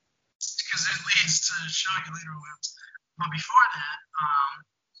it leads to showing you later what. But before that,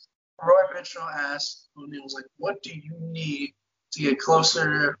 Roy Mitchell asked O'Neill, was like, what do you need to get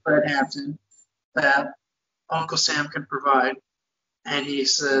closer to Fred Hampton that Uncle Sam can provide? And he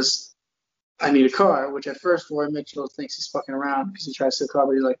says, I need a car, which at first Roy Mitchell thinks he's fucking around because he tries to car,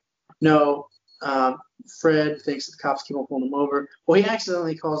 but he's like, no. Fred thinks that the cops keep on pulling him over. Well, he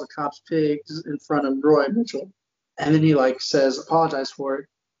accidentally calls the cops pigs in front of Roy Mitchell. And then he says, apologize for it.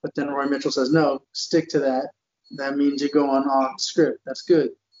 But then Roy Mitchell says, no, stick to that. That means you're going on script. That's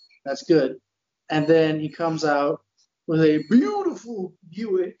good. And then he comes out with a beautiful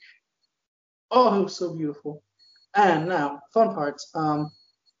Buick. Oh, it was so beautiful. And now, fun parts.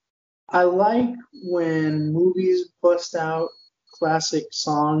 I like when movies bust out classic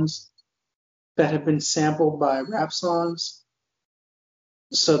songs that have been sampled by rap songs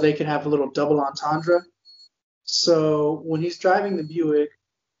so they can have a little double entendre. So when he's driving the Buick,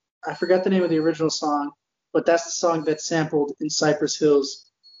 I forgot the name of the original song, but that's the song that's sampled in Cypress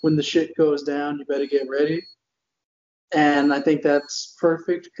Hills, When the Shit Goes Down, You Better Get Ready. And I think that's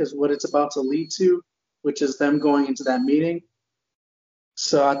perfect because what it's about to lead to, which is them going into that meeting.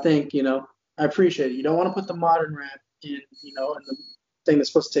 So I think, I appreciate it. You don't want to put the modern rap in the thing that's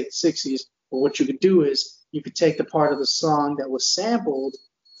supposed to take the 60s. But what you could do is you could take the part of the song that was sampled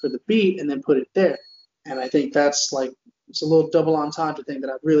for the beat and then put it there. And I think that's like, it's a little double entendre thing that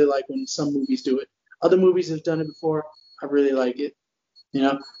I really like when some movies do it. Other movies have done it before. I really like it, you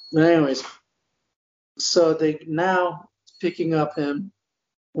know. But anyways, so they now picking up him.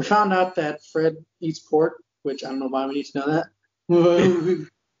 We found out that Fred eats pork, which I don't know why we need to know that.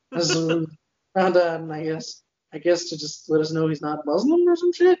 So found out, and I guess to just let us know he's not Muslim or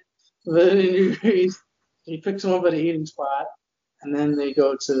some shit. But he picks him up at a eating spot, and then they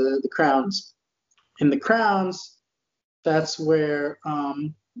go to the Crowns. In the Crowns, that's where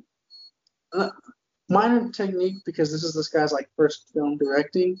minor technique, because this guy's like first film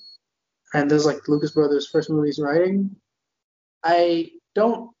directing, and this is like Lucas Brothers' first movie he's writing. I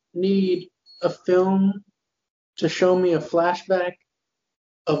don't need a film to show me a flashback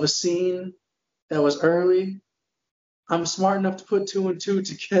of a scene that was early. I'm smart enough to put two and two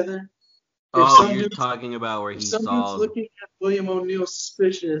together. You're talking about where he saw. Someone's looking at William O'Neill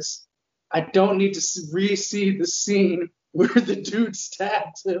suspicious. I don't need to re-see the scene where the dude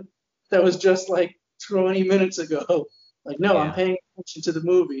stabbed him. That was just like 20 minutes ago. Like, no, I'm paying attention to the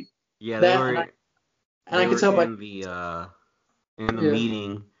movie. Yeah, they were. I could tell by in the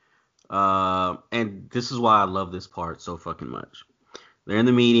meeting. And this is why I love this part so fucking much. They're in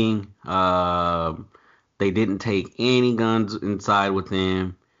the meeting. They didn't take any guns inside with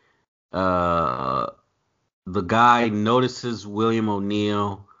them. The guy notices William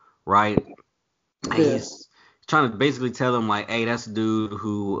O'Neill, right? And he's trying to basically tell him like, hey, that's the dude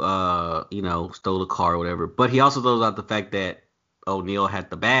who stole the car or whatever. But he also throws out the fact that O'Neill had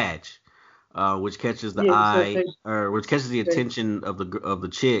the badge, which catches the which catches the attention of the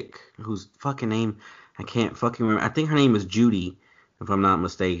chick whose fucking name I can't fucking remember. I think her name is Judy, if I'm not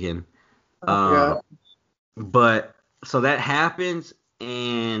mistaken. But so that happens,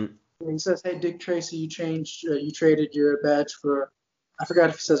 and he says, "Hey, Dick Tracy, you traded your badge for, I forgot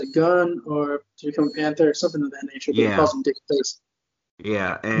if he says a gun or to become a Panther or something of that nature." But he calls him Dick Tracy.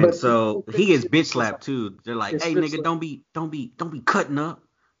 Yeah, and so he gets bitch slapped too. They're like, "Hey, nigga, don't be cutting up.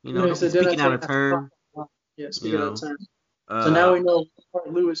 Don't be speaking out of turn." Yeah, speaking out of turn. So now we know what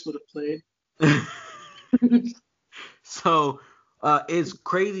part Lewis would have played. So it's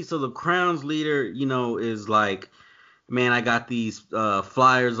crazy. So the Crown's leader, is like, man, I got these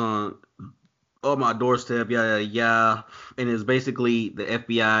flyers on my doorstep, yeah. And it's basically the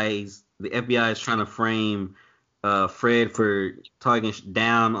FBI is trying to frame Fred for talking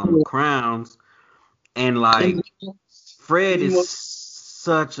down on the Crowns. And like, Fred is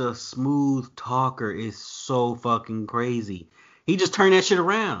such a smooth talker. It's so fucking crazy. He just turned that shit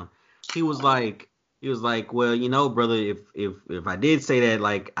around. He was like, well, brother, if I did say that,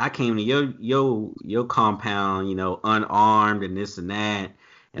 like, I came to your compound, unarmed and this and that,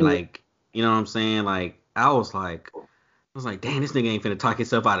 and like, you know what I'm saying? Like, I was like, damn, this nigga ain't finna talk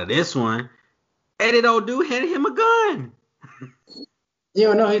himself out of this one. And it old dude handed him a gun.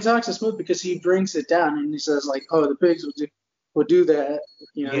 Yeah, no, he talks to Smooth because he brings it down and he says like, oh, the pigs will do that.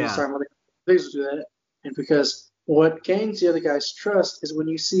 He's talking about the pigs will do that. And because what gains the other guy's trust is when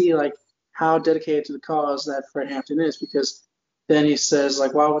you see like how dedicated to the cause that Fred Hampton is, because then he says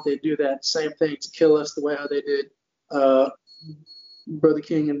like, why would they do that same thing to kill us the way how they did Brother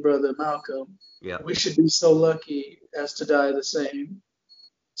King and Brother Malcolm? Yeah, we should be so lucky as to die the same.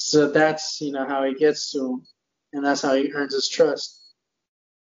 So that's how he gets to him, and that's how he earns his trust.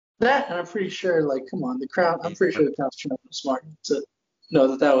 That, and I'm pretty sure, like, come on, the Crown. I'm pretty sure the Crown's trying to be smart to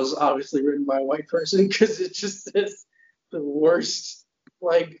know that was obviously written by a white person, because it just is the worst.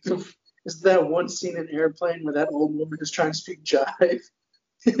 Like, is that one scene in Airplane where that old woman is trying to speak jive?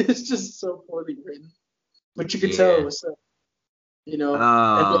 It's just so poorly written, but you could tell it was,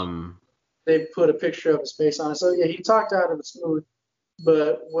 and they put a picture of his face on it. So yeah, he talked out of it smooth.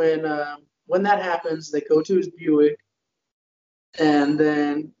 But when that happens, they go to his Buick, and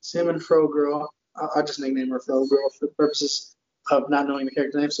then it's him and Fro Girl. I'll just nickname her Fro Girl for the purposes of not knowing the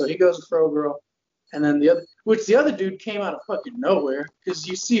character name. So he goes with Fro Girl, and then the other dude came out of fucking nowhere, because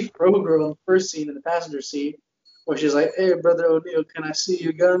you see Fro Girl in the first scene in the passenger seat, where she's like, "Hey, Brother O'Neill, can I see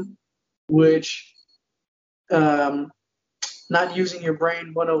your gun?" Which, not using your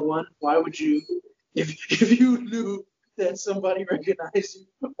brain 101. Why would you, if you knew that somebody recognized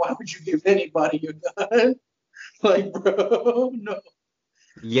you, why would you give anybody your gun? Like, bro, no.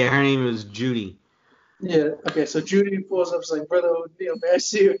 Yeah, her name is Judy. Yeah, okay, so Judy pulls up, like, Brother O'Neill, may I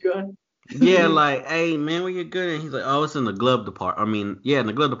see your gun? Yeah, like, hey, man, where your gun? And he's like, oh, it's in the glove department. I mean, yeah, in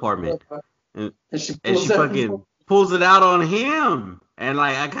the glove department. And she fucking pulls it out on him. And,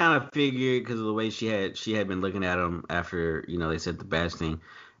 like, I kind of figured, because of the way she had been looking at him after, they said the badge thing.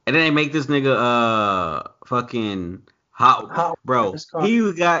 And then they make this nigga fucking hot, How bro. his car.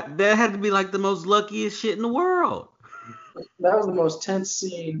 He got that had to be like the most luckiest shit in the world. That was the most tense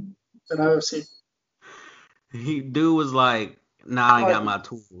scene that I've ever seen. He dude was like, nah, I ain't Like, got my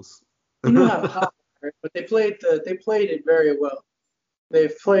tools. he knew how to hide, right? But they played it very well. They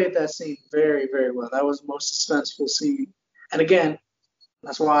played that scene very, very well. That was the most suspenseful scene. And again,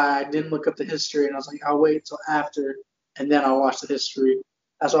 that's why I didn't look up the history, and I was like, I'll wait till after, and then I'll watch the history.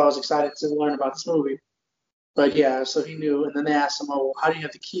 That's why I was excited to learn about this movie. But yeah, so he knew, and then they asked him, "Oh, well, how do you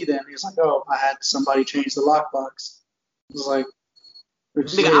have the key then?" He was like, "Oh, I had somebody change the lockbox." It was like, Nigga,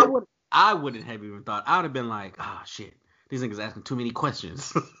 shit. I wouldn't have even thought. I would have been like, oh shit, these niggas asking too many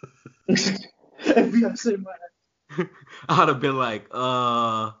questions. FBI said, I would have been like,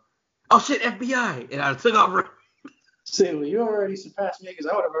 oh shit, FBI, and I took off. "Say, well, you already surpassed me because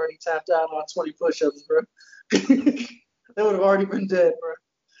I would have already tapped out on 20 push-ups, bro. They would have already been dead, bro."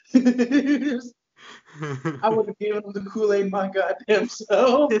 I would have given him the Kool-Aid my goddamn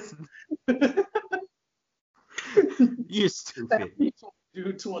self. You're That stupid. people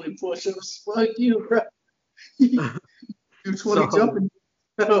do 20 push-ups. Fuck you, bro. Do 20 So jumping,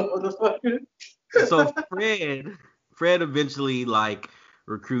 motherfucker. so Fred eventually like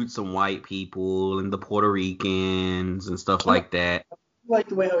recruits some white people and the Puerto Ricans and stuff I like that. like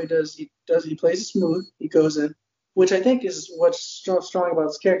the way how he does. He plays it smooth. He goes in, which I think is what's strong about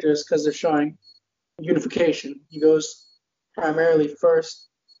his character is because they're showing unification. He goes primarily first.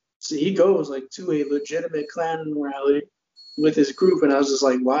 So he goes like to a legitimate Klan rally with his group, and I was just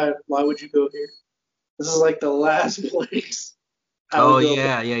like, why would you go here? This is like the last place I Oh would go.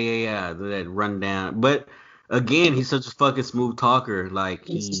 yeah. That rundown. But again, he's such a fucking smooth talker. Like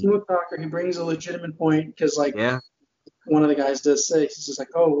He's a smooth talker. He brings a legitimate point because like yeah. one of the guys does say, he's just like,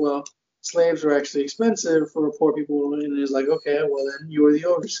 oh, well, slaves were actually expensive for poor people. And he's like, okay, well, then you were the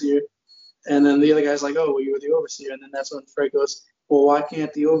overseer. And then the other guy's like, oh, well, you were the overseer. And then that's when Fred goes, well, why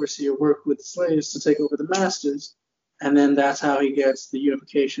can't the overseer work with the slaves to take over the masters? And then that's how he gets the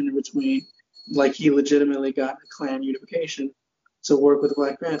unification in between. Like, he legitimately got a clan unification to work with the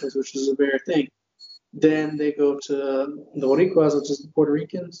Black Panthers, which is a rare thing. Then they go to the Boricuas, which is the Puerto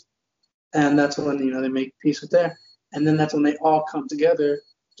Ricans, and that's when they make peace with there. And then that's when they all come together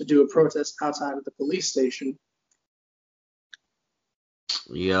to do a protest outside of the police station.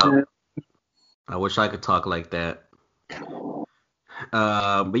 Yep. And, I wish I could talk like that.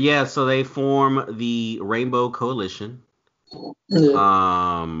 But yeah, so they form the Rainbow Coalition.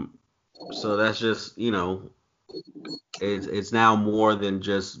 yeah, So that's just it's now more than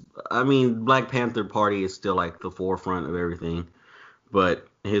just. I mean, Black Panther Party is still like the forefront of everything, but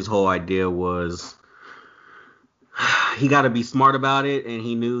his whole idea was he got to be smart about it, and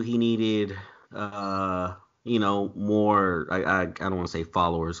he knew he needed more. I don't want to say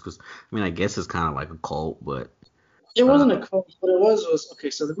followers because I mean I guess it's kind of like a cult, but it uh, wasn't a cult. What it was okay.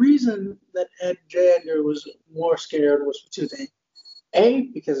 So the reason that Ed Jagger was more scared was for two things. A,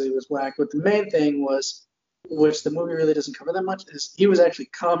 because he was black, but the main thing was, which the movie really doesn't cover that much, is he was actually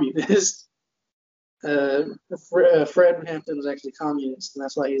communist. Uh, Fred Hampton was actually communist, and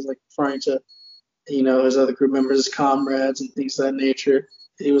that's why he's like referring to his other group members as comrades and things of that nature.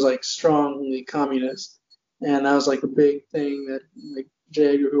 He was like strongly communist, and that was like a big thing that like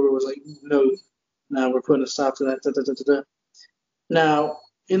J. Edgar Hoover was like, no, now we're putting a stop to that. Da, da, da, da, da. Now,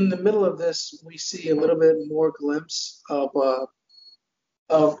 in the middle of this, we see a little bit more glimpse of,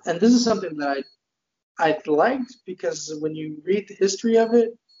 and this is something that I liked because when you read the history of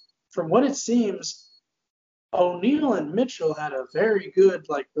it, from what it seems, O'Neill and Mitchell had a very good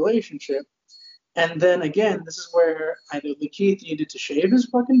like relationship. And then again, this is where either Lakeith needed to shave his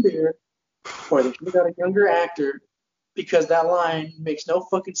fucking beard or they should have got a younger actor because that line makes no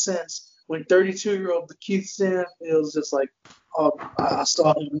fucking sense when 32-year-old Lakeith Stanfield is just like, oh, I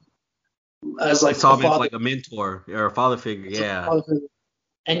saw him as he like a saw him as father, like a mentor or a father figure. Yeah.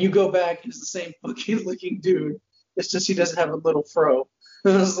 and you go back, he's the same fucking looking dude. It's just he doesn't have a little fro.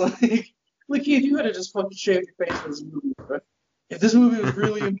 And I was like, Lakeith, you could have just fucking shaved your face in this movie, bro. If this movie was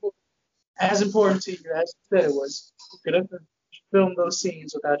really important, as important to you as you said it was, you could have filmed those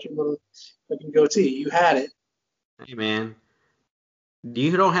scenes without your little fucking goatee. You had it. Hey man,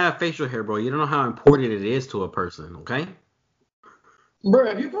 you don't have facial hair, bro. You don't know how important it is to a person. Okay. Bro,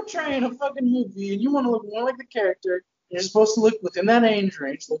 if you're portraying a fucking movie and you want to look more like the character, you're supposed to look within that age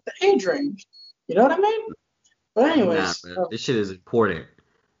range. Look the age range. You know what I mean? But Nah, anyways, man, this shit is important.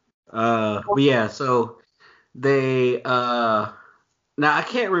 But yeah, so they now I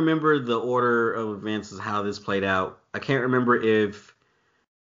can't remember the order of events as how this played out. I can't remember if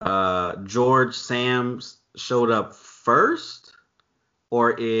George Sams showed up first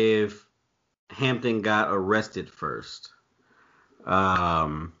or if Hampton got arrested first.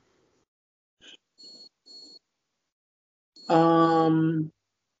 I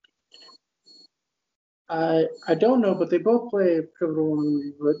don't know, but they both play a pivotal role in the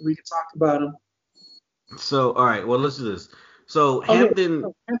movie. But we can talk about them. So, all right, well, let's do this. So Okay, Hampton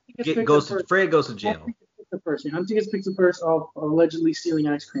so Hampton gets picked up goes to first. Fred goes to jail. Hampton gets picked up first. Hampton gets picked up first of allegedly stealing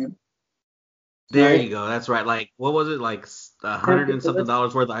ice cream. There Right? you go. That's right. Like, what was it? Like $100 and something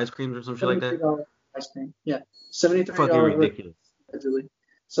dollars worth of ice creams or some shit like that. $73 ice cream. Yeah, $73 Fucking worth ridiculous. allegedly.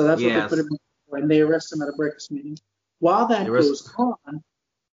 So that's what they put Yes. him for, and they arrest him at a breakfast meeting. While that goes on,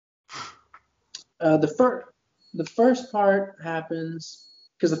 the first part happens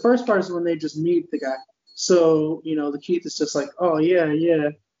because the first part is when they just meet the guy. So the Keith is just like, oh yeah,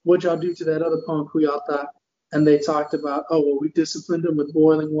 what'd y'all do to that other punk who y'all thought? And they talked about, oh well, we disciplined him with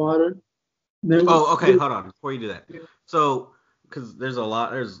boiling water. Okay, hold on before you do that. So, because there's a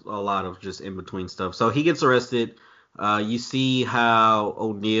lot of just in between stuff. So he gets arrested. You see how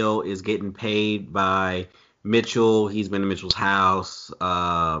O'Neill is getting paid by Mitchell. He's been to Mitchell's house.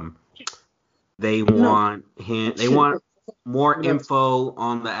 They want him. They want more info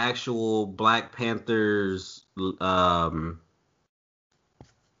on the actual Black Panthers. Their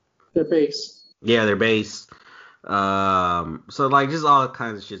base. Yeah, their base. So like just all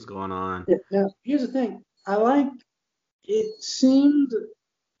kinds of shit's going on. Yeah, now here's the thing. It seemed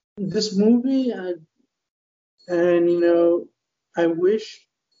this movie, and I wish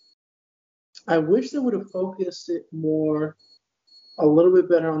they would have focused it more, a little bit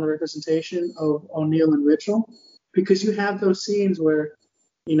better on the representation of O'Neill and Mitchell, because you have those scenes where,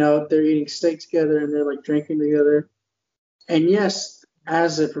 they're eating steak together and they're like drinking together. And yes,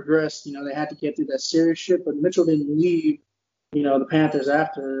 as it progressed, they had to get through that serious shit, but Mitchell didn't leave, the Panthers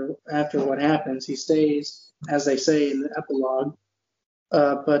after what happens. He stays, as they say in the epilogue.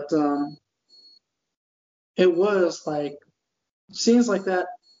 But it was like scenes like that.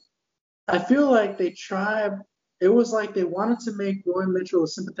 I feel like they tried. It was like they wanted to make Roy Mitchell a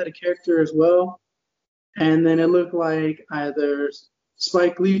sympathetic character as well, and then it looked like either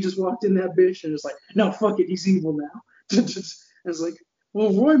Spike Lee just walked in that bitch and was like, no, fuck it, he's evil now. It's like,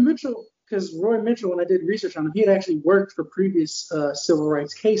 well, Roy Mitchell, because Roy Mitchell, when I did research on him, he had actually worked for previous civil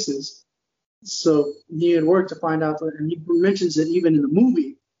rights cases. So he had worked to find out, and he mentions it even in the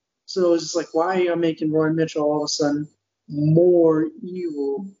movie. So it's just like, why are you making Roy Mitchell all of a sudden more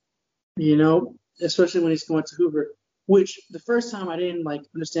evil? Especially when he's going to Hoover. Which the first time I didn't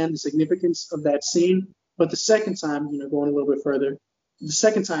understand the significance of that scene, but the second time, going a little bit further, the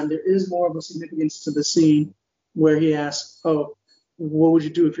second time there is more of a significance to the scene where he asks, "Oh, what would you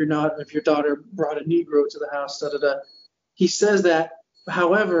do if your daughter brought a Negro to the house?" Da da da. He says that.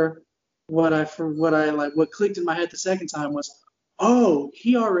 However, what clicked in my head the second time was, oh,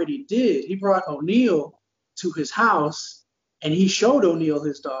 he already did. He brought O'Neill to his house, and he showed O'Neill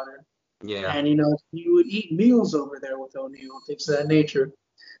his daughter. Yeah. And he would eat meals over there with O'Neill, things of that nature.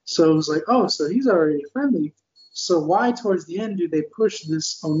 So it was like, oh, so he's already friendly. So why towards the end do they push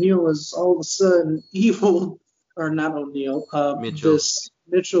this O'Neill as all of a sudden evil, or not O'Neill, Mitchell. This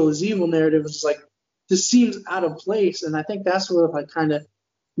Mitchell is evil narrative is like, this seems out of place. And I think that's what kind of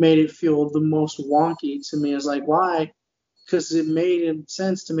made it feel the most wonky to me. Is like, why? Because it made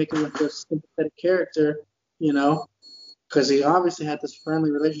sense to make him like a sympathetic character, because he obviously had this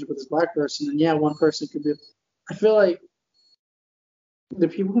friendly relationship with this black person. And yeah, one person could be. I feel like the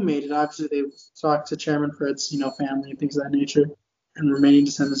people who made it, obviously, they talked to Chairman Fred's, family and things of that nature, and remaining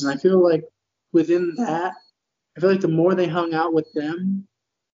descendants. And I feel like within that, the more they hung out with them,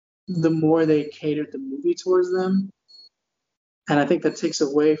 the more they catered the movie towards them. And I think that takes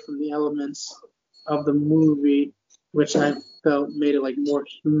away from the elements of the movie, which I felt made it more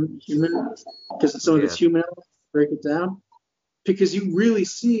human, because some of its human elements break it down. Because you really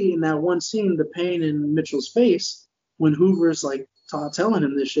see in that one scene the pain in Mitchell's face when Hoover's telling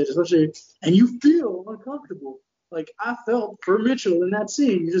him this shit, especially, and you feel uncomfortable. Like I felt for Mitchell in that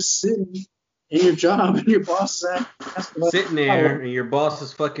scene. You're just sitting in your job and your boss is sitting there and your boss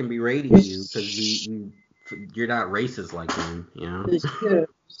is fucking berating you because you're not racist like him, Yeah, it's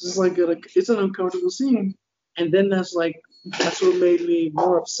just it's an uncomfortable scene. And then that's what made me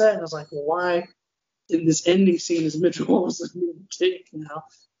more upset. And I was like, well, why in this ending scene is Mitchell all of a sudden take now?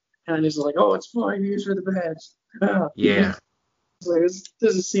 And he's like, oh, it's 5 years for the badge. Yeah. This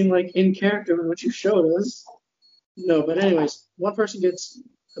doesn't seem like in character with what you showed us. No, but anyways, one person gets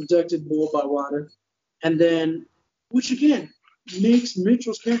abducted, boiled by water, and then, which again makes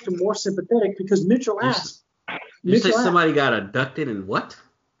Mitchell's character more sympathetic because Mitchell asks. You say somebody got abducted and what?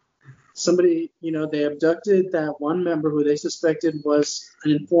 somebody, they abducted that one member who they suspected was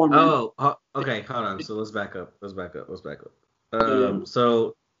an informant. Okay, hold on. So let's back up. Yeah.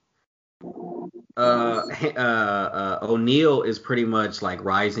 So O'Neill is pretty much like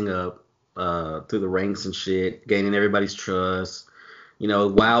rising up through the ranks and shit, gaining everybody's trust.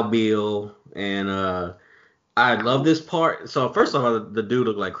 Wild Bill and I love this part. So first of all, the dude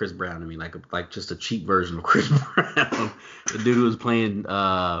looked like Chris Brown to me, like just a cheap version of Chris Brown. The dude who was playing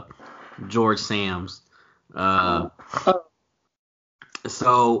George Sams.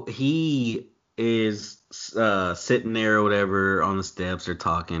 So he is sitting there or whatever on the steps. They're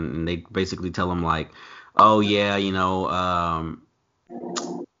talking, and they basically tell him like, "Oh yeah,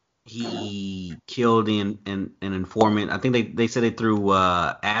 he killed an informant. I think they said they threw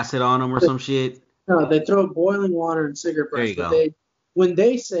acid on him or some shit." No, they throw boiling water and cigarette There butts, you but go. when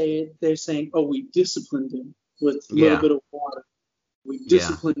they say it, they're saying, "Oh, we disciplined him with a little bit of water. We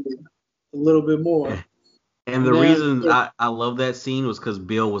disciplined him a little bit more." And the reason I love that scene was because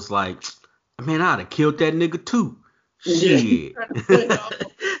Bill was like, "Man, I'd have killed that nigga too." Shit.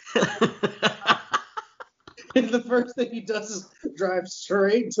 And the first thing he does is drive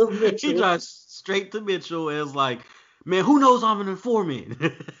straight to Mitchell. He drives straight to Mitchell and is like, "Man, who knows I'm an informant?"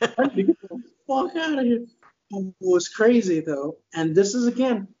 Get the fuck out of here. It was crazy though, and this is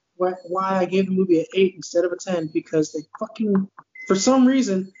again why I gave the movie an 8 instead of a 10, because they fucking, for some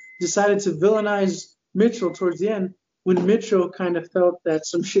reason, decided to villainize Mitchell towards the end when Mitchell kind of felt that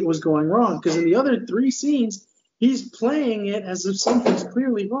some shit was going wrong. Because in the other 3 scenes, he's playing it as if something's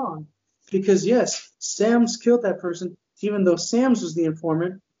clearly wrong. Because yes, Sam's killed that person, even though Sam's was the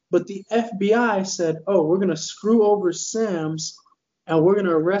informant, but the FBI said, "Oh, we're gonna screw over Sam's, and we're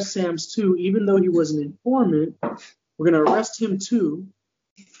gonna arrest Sam's too, even though he was an informant. We're gonna arrest him too,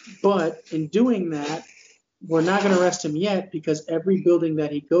 but in doing that, we're not gonna arrest him yet because every building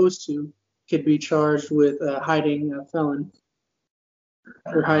that he goes to could be charged with hiding a felon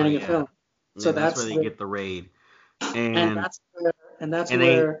or hiding a felon." So that's where they get the raid, and that's where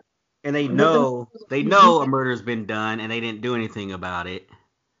they know a murder's been done, and they didn't do anything about it.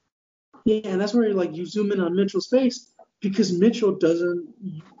 Yeah, and that's where you zoom in on Mitchell's face, because Mitchell doesn't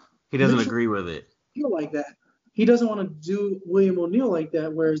agree with it. Feel like that. He doesn't want to do William O'Neill like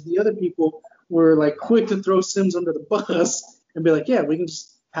that, whereas the other people were like quick to throw Sims under the bus and be like, "Yeah, we can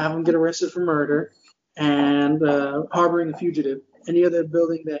just have him get arrested for murder and harboring a fugitive. Any other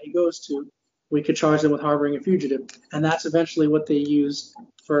building that he goes to, we could charge them with harboring a fugitive." And that's eventually what they use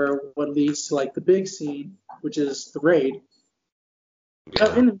for what leads to like the big scene, which is the raid.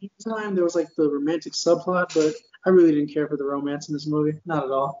 Yeah. In the meantime, there was like the romantic subplot, but I really didn't care for the romance in this movie. Not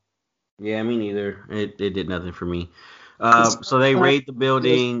at all. Yeah, me neither. It did nothing for me. So they raid the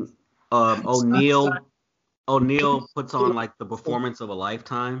building. O'Neill puts on like the performance of a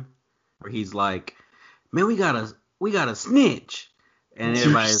lifetime, where he's like, "Man, we gotta snitch," and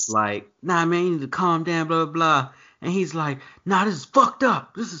everybody's like, "Nah, man, you need to calm down, blah blah blah." And he's like, "Nah, this is fucked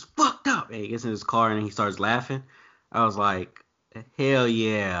up. This is fucked up." And he gets in his car and he starts laughing. I was like, hell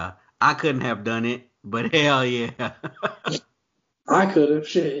yeah. I couldn't have done it, but hell yeah. I could have.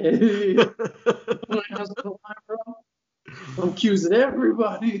 Shit. I'm accusing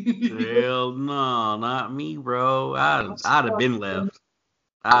everybody. Hell no, not me, bro. I'd have been left.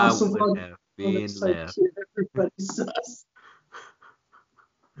 I would have been left. Everybody's sus.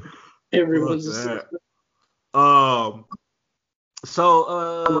 Everyone's a sus. So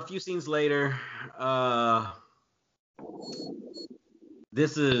a few scenes later,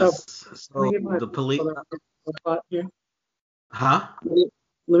 this is the police. Huh?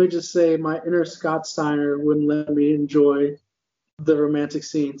 Let me just say, my inner Scott Steiner wouldn't let me enjoy the romantic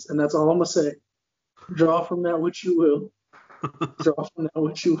scenes, and that's all I'm gonna say. Draw from that what you will. Draw from that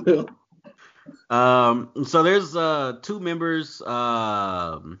what you will. So there's 2 members.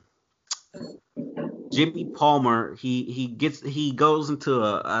 Jimmy Palmer, he goes into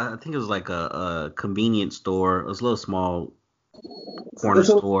I think it was like a convenience store. It was a little small corner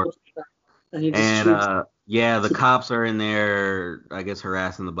store. And the cops are in there, I guess,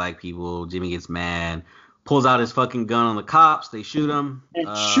 harassing the black people. Jimmy gets mad, pulls out his fucking gun on the cops. They shoot him. And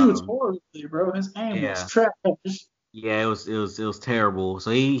shoots horribly, bro. His aim was trash. Yeah, it was terrible.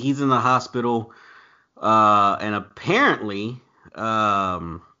 So he's in the hospital, and apparently,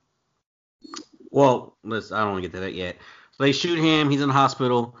 well, I don't want to get to that yet. So they shoot him. He's in the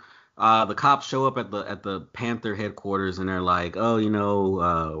hospital. The cops show up at the Panther headquarters, and they're like, "Oh,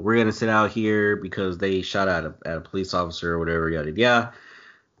 we're gonna sit out here because they shot at a police officer or whatever, yada yada."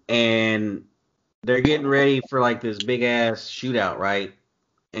 And they're getting ready for like this big ass shootout, right?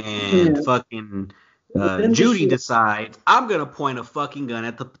 And fucking Within the Judy shootout, decides I'm gonna point a fucking gun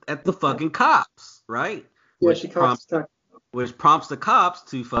at the fucking cops, right? yeah, she calls the Which prompts the cops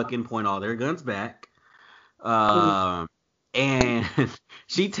to fucking point all their guns back. Um, and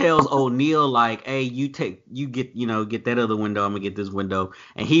she tells O'Neal like, "Hey, you get that other window. I'm gonna get this window."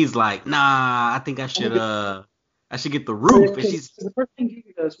 And he's like, "Nah, I think I should get the roof." And she's the first thing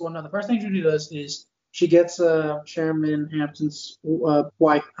Judy does, well, no, the first thing Judy does is she gets Chairman Hampton's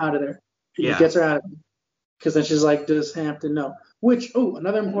wife out of there. She yeah, gets her out of there. Because then she's like, does Hampton know? Which,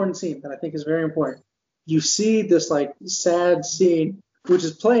 another important scene that I think is very important. You see this like sad scene, which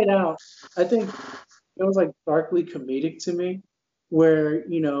is played out. I think it was like darkly comedic to me, where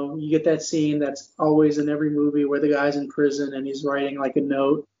you get that scene that's always in every movie where the guy's in prison and he's writing like a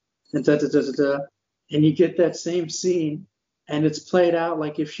note and da da da da da, and you get that same scene, and it's played out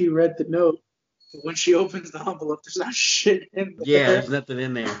like if she read the note. When she opens the envelope, there's not shit in there. yeah, there's nothing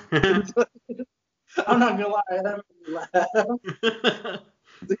in there. I'm not gonna lie, that made me laugh.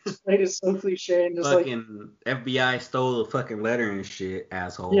 This plate is so cliche and just fucking FBI stole the fucking letter and shit,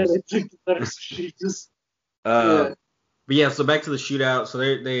 assholes. yeah, they took the letters. She just But yeah, so back to the shootout. So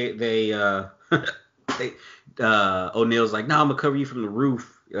they O'Neal's like, "No, I'm gonna cover you from the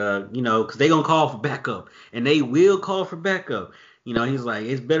roof, because they gonna call for backup, and they will call for backup." He's like,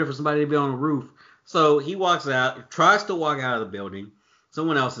 "It's better for somebody to be on the roof." So he walks out, tries to walk out of the building.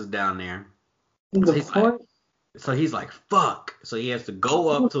 Someone else is down there. So he's like, "Fuck!" So he has to go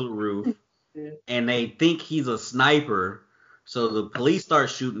up to the roof, and they think he's a sniper. So the police start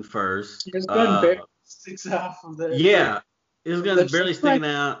shooting first. His gun barely sticks out from the. Yeah, his gun's barely sticking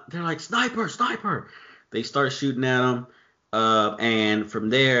out. They're like, "Sniper, sniper!" They start shooting at him. And from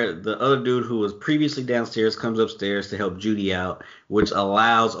there, the other dude who was previously downstairs comes upstairs to help Judy out, which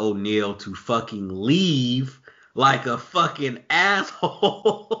allows O'Neal to fucking leave like a fucking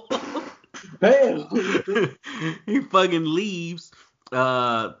asshole. Bam! He fucking leaves.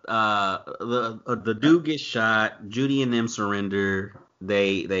 The dude gets shot. Judy and them surrender.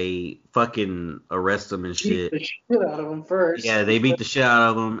 They fucking arrest him and shit. Beat the shit out of him first. Yeah, they beat the shit out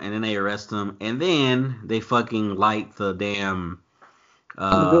of him, and then they arrest him, and then they fucking light the damn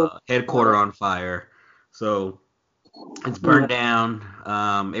headquarters on fire. So it's burned down.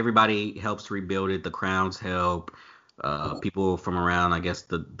 Everybody helps rebuild it. The Crowns help. People from around, I guess,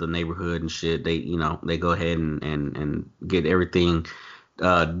 the neighborhood and shit. They go ahead and get everything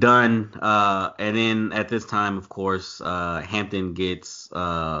done. And then at this time, of course, Hampton gets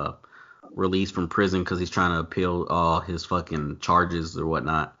released from prison because he's trying to appeal all his fucking charges or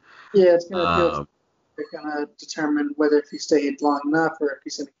whatnot. Yeah, it's gonna appeal. They're gonna determine whether if he stayed long enough or if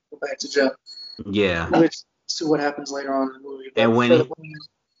he's gonna go back to jail. Yeah. Which is what happens later on in the movie.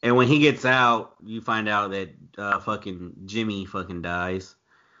 And when he gets out, you find out that fucking Jimmy fucking dies.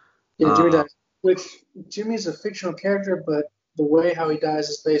 Yeah, Jimmy dies. Which Jimmy's a fictional character, but the way how he dies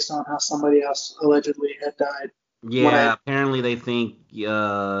is based on how somebody else allegedly had died. Yeah, apparently they think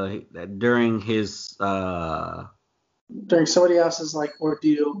that during his during somebody else's like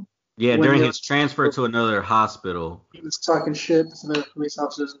ordeal. Yeah, during his transfer to another hospital. He was talking shit to some other police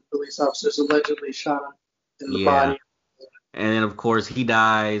officers, and police officers allegedly shot him in the body. And then of course he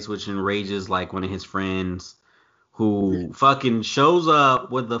dies, which enrages like one of his friends, who fucking shows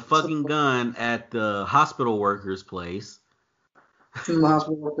up with a fucking gun at the hospital worker's place. The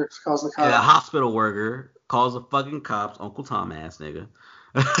hospital worker calls the cops. And a hospital worker calls the fucking cops, Uncle Tom ass nigga.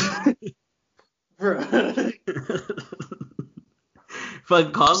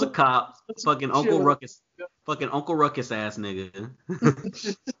 Fucking calls the cops, fucking Uncle Ruckus ass nigga.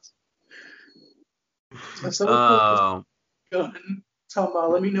 Gun, talking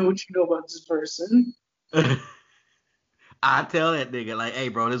about, let me know what you know about this person. I tell that nigga like, hey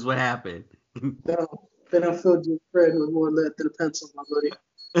bro, this is what happened. Then I filled your friend with more lead than a pencil, my buddy.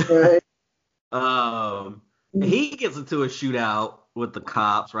 Right? He gets into a shootout with the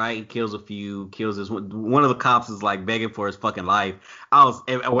cops, right? He kills a few, kills this one of the cops is like begging for his fucking life. I was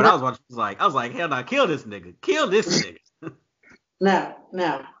like, hell no, kill this nigga. Kill this nigga. Now,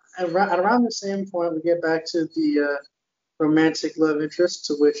 around the same point, we get back to the romantic love interest,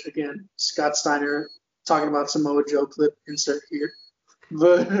 to which, again, Scott Steiner talking about Samoa Joe clip, insert here.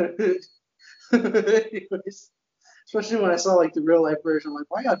 But anyways, especially when I saw like the real life version, I'm like,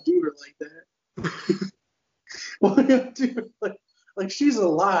 why y'all do her like that? Why y'all do her like she's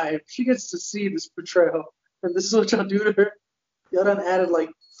alive. She gets to see this portrayal, and this is what y'all do to her. Y'all done added like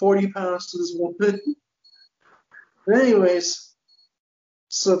 40 pounds to this woman. But anyways,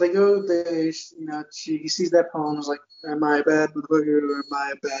 so they go, he sees that poem, was like, am I a bad mother or am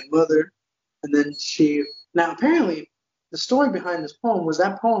I a bad mother? And then now apparently the story behind this poem was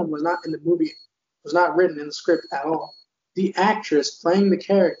that poem was not in the movie was not written in the script at all. The actress playing the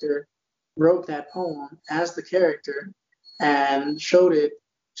character wrote that poem as the character and showed it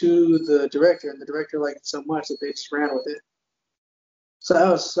to the director, and the director liked it so much that they just ran with it. So that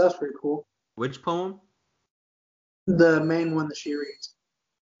was pretty cool. Which poem? The main one that she reads,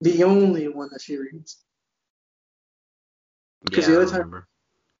 the only one that she reads. Because Yeah,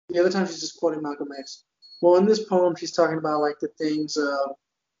 the other time she's just quoting Malcolm X. Well, in this poem, she's talking about like the things,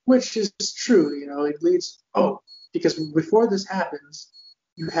 which is true. You know, it leads. Oh, because before this happens,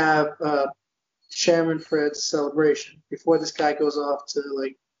 you have Chairman Fred's celebration. Before this guy goes off to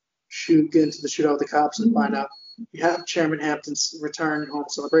like get into the shootout with the cops and find out, you have Chairman Hampton's return home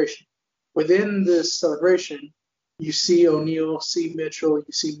celebration. Within this celebration, you see O'Neill, see Mitchell, you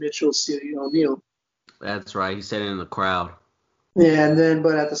see Mitchell, see O'Neill. That's right. He said it in the crowd. Yeah, and then,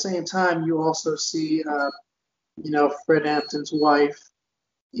 but at the same time, you also see, Fred Hampton's wife.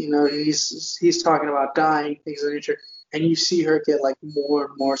 You know, he's talking about dying, things of that nature, and you see her get like more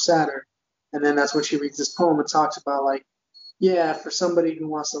and more sadder. And then that's when she reads this poem and talks about like, yeah, for somebody who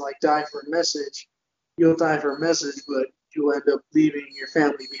wants to like die for a message, you'll die for a message, but you'll end up leaving your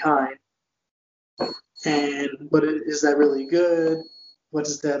family behind. But is that really good? What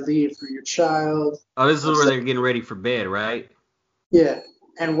does that leave for your child? Oh, this is where they're getting ready for bed, right? Yeah.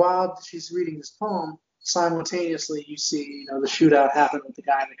 And while she's reading this poem, simultaneously you see, the shootout happen with the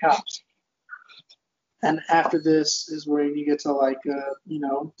guy and the cops. And after this is where you get to like,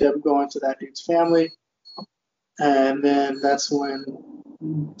 Deb going to that dude's family. And then that's when,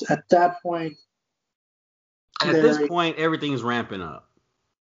 at that point. At this point, everything's ramping up.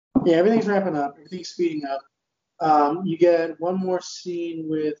 Yeah, everything's ramping up. Everything's speeding up. You get one more scene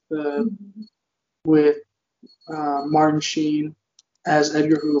with Martin Sheen as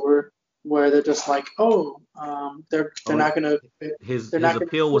Edgar Hoover, where they're just like, they're not gonna. His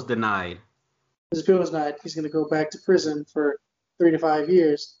appeal was denied. His appeal was denied. He's gonna go back to prison for 3 to 5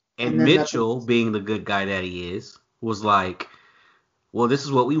 years. And Mitchell, being the good guy that he is, was like, well, this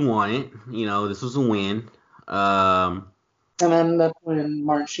is what we wanted. This was a win. And then that's when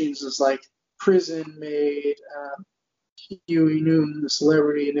Martin Sheen's just like, prison made Huey Newton the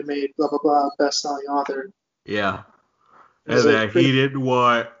celebrity, and it made blah blah blah best-selling author. Yeah. And that he didn't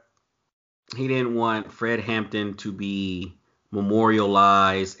want Fred Hampton to be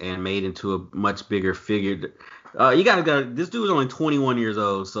memorialized and made into a much bigger figure. You gotta go. This dude was only 21 years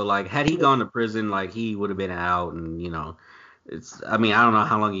old, so like, had he gone to prison, like he would have been out, and I don't know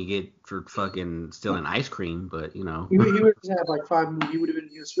how long you get for fucking stealing ice cream, but he would have like 5 more. He would have been.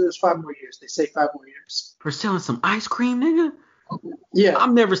 It was 5 more years. They say 5 more years for stealing some ice cream, nigga. Yeah,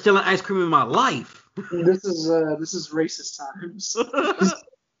 I'm never stealing ice cream in my life. This is racist times.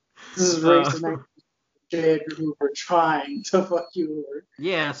 This is racist. J. Edgar Hoover trying to fuck you over.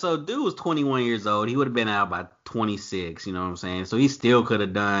 Yeah, so dude was 21 years old. He would have been out by 26. You know what I'm saying? So he still could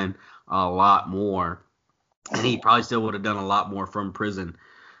have done a lot more. And he probably still would have done a lot more from prison.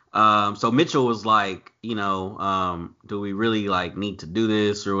 So Mitchell was like, do we really like need to do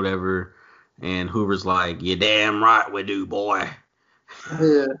this or whatever? And Hoover's like, you're damn right we do, boy.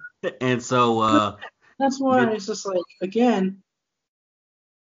 Yeah. And so that's why it's just like, again,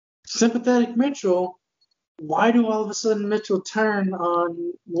 sympathetic Mitchell. Why do all of a sudden Mitchell turn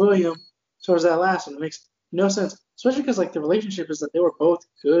on William towards that last one? It makes no sense, especially because like the relationship is that they were both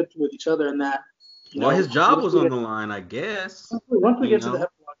good with each other, and that. His job was on the line, I guess. Once we get to the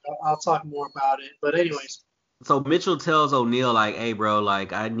epilogue, I'll talk more about it. But anyways. So Mitchell tells O'Neill, like, hey, bro,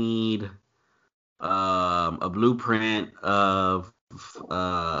 like, I need a blueprint of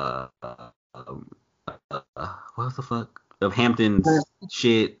what the fuck? Of Hampton's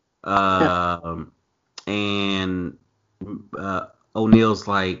shit. And O'Neill's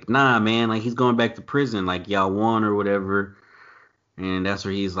like, nah, man, like, he's going back to prison, like, y'all won or whatever. And that's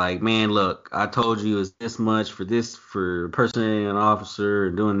where he's like, man, look, I told you it's this much for impersonating an officer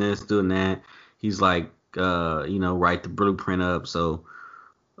and doing this, doing that. He's like, write the blueprint up. So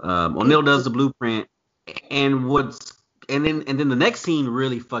O'Neill does the blueprint, and then the next scene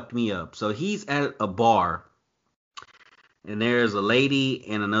really fucked me up. So he's at a bar, and there's a lady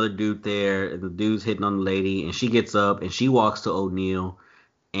and another dude there, and the dude's hitting on the lady, and she gets up and she walks to O'Neill,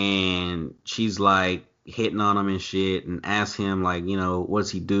 and she's like hitting on him and shit, and asks him like, what's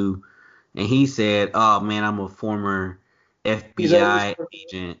he do? And he said, oh man, I'm a former FBI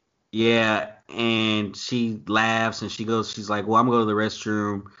agent. Yeah. And she laughs and she's like, well, I'm gonna go to the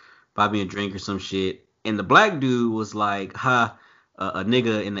restroom, buy me a drink or some shit. And the black dude was like, a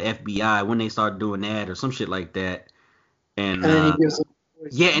nigga in the FBI when they start doing that or some shit like that. And then he gives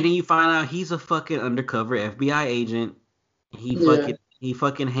and then you find out he's a fucking undercover FBI agent. He fucking he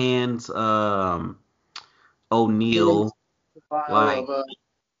fucking hands He makes O'Neal a vial like, of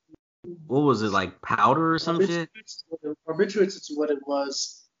what was it, like powder or some shit? barbiturates is what it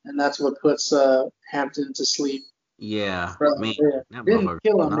was, and that's what puts Hampton to sleep. Yeah, For, man, yeah. that Didn't motherfucker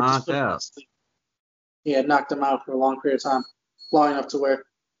kill him, it just knocked put him to out. sleep. He had knocked him out for a long period of time, long enough to where,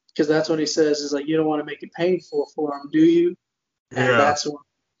 because that's what he says is like, you don't want to make it painful for him, do you? And Yeah. that's when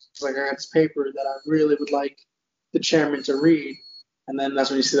it's like, I got this paper that I really would like the chairman to read, and then that's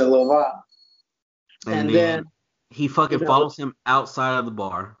when you see that little vial. And And then then, he you fucking know, follows him outside of the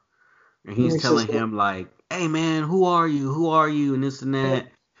bar, and he he's says, telling him like, "Hey man, who are you? Who are you?" And this and that.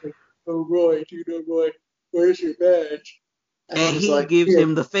 like, oh Roy, Roy, where's your badge? And And he's he like, gives here.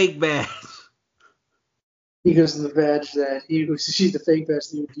 him the fake badge. He goes to the badge that he was, she's the fake badge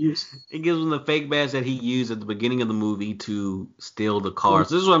that he would use. He gives him the fake badge that he used at the beginning of the movie to steal the cars.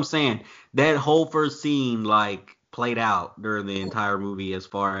 This is what I'm saying. That whole first scene like played out during the entire movie as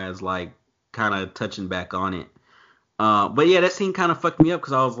far as like kind of touching back on it. But yeah, that scene kind of fucked me up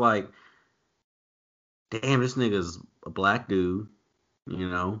because I was like, damn, this nigga's a black dude, you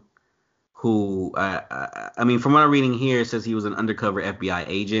know, who I mean, from what I'm reading here, it says he was an undercover FBI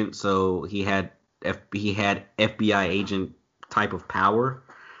agent, so he had FBI agent type of power.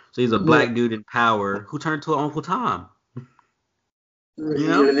 So he's a Yeah. black dude in power who turned to Uncle Tom. You Yeah,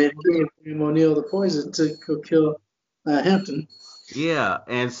 know? and then he gave O'Neal the poison to go kill Hampton. Yeah,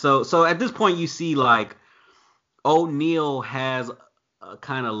 and so at this point you see like O'Neal has a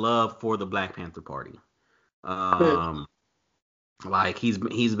kind of love for the Black Panther Party. Yeah, Um, like he's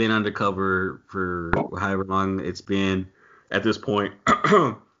been undercover for however long it's been at this point,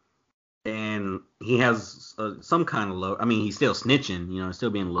 and he has some kind of love. I mean, he's still snitching, you know, still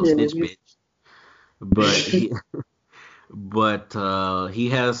being a little snitch bitch, but he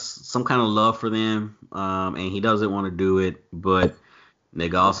has some kind of love for them, and he doesn't want to do it, but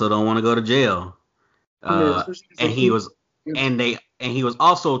nigga also don't want to go to jail. yeah, especially because And they he keep. was and he was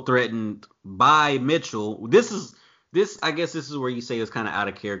also threatened by Mitchell. This I guess this is where you say it's kind of out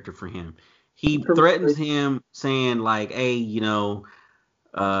of character for him. He threatens him saying like, "Hey, you know,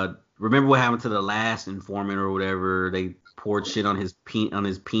 remember what happened to the last informant or whatever? They poured shit on his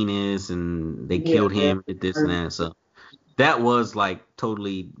penis and they Yeah, killed yeah. him, did this and that." So that was like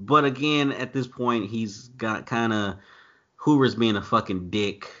totally. But again, at this point, he's got kind of Hoover's being a fucking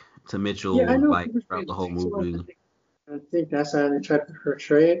dick to Yeah, I Mitchell know like Cooper's throughout being the whole sexual. movie. I think that's how they tried to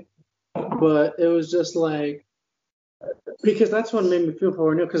portray it. But it was just like, because that's what made me feel for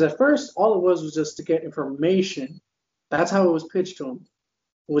O'Neal. Because at first, all it was just to get information. That's how it was pitched to him.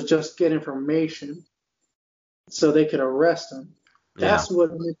 It was just get information so they could arrest him. Yeah, That's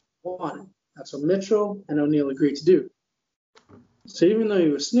what Mitchell wanted. That's what Mitchell and O'Neal agreed to do. So even though he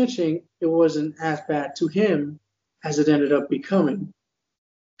was snitching, it wasn't as bad to him as it ended up becoming.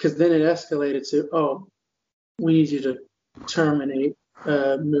 Because then it escalated to, oh, we need you to terminate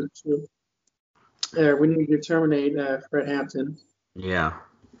Mitchell. We need you to terminate Fred Hampton. yeah,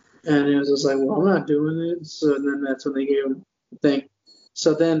 And it was just like, well, I'm not doing it. So then that's when they gave him the thing.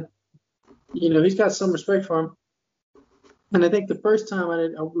 So then, he's got some respect for him. And I think the first time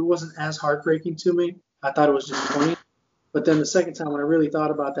it wasn't as heartbreaking to me. I thought it was just funny. But then the second time when I really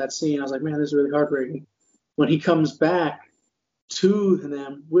thought about that scene, I was like, man, this is really heartbreaking. When he comes back to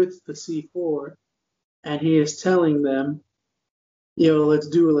them with the C4 and he is telling them, let's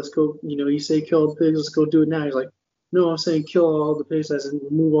do it. Let's go. You say kill the pigs. Let's go do it now. He's like, no, I'm saying kill all the pigs as in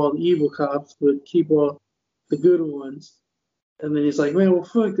remove all the evil cops, but keep all the good ones. And then he's like, man, well,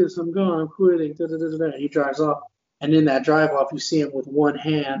 fuck this. I'm gone. I'm quitting. Da, da, da, da, da. He drives off. And in that drive off, you see him with one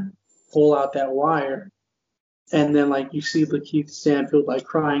hand pull out that wire. And then, like, you see Lakeith Stanfield, like,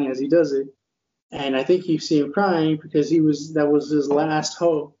 crying as he does it. And I think you see him crying because that was his last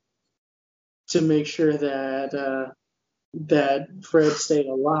hope to make sure that Fred stayed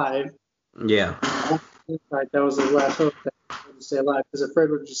alive. yeah, Like, that was his last hope that Fred would stay alive. Because if Fred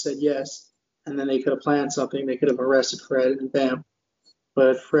would have just said yes, and then they could have planned something, they could have arrested Fred and bam.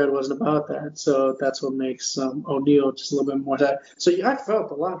 But Fred wasn't about that. So that's what makes O'Neal just a little bit more sad. So I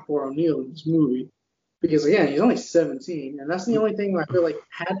felt a lot for O'Neal in this movie. Because, again, he's only 17. And that's the only thing where I feel like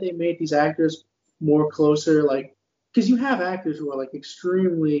had they made these actors more closer, like, because you have actors who are, like,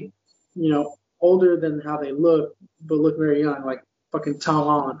 extremely, older than how they look, but look very young, like fucking Tom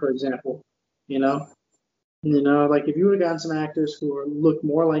Holland, for example, you know? Like if you would have gotten some actors who look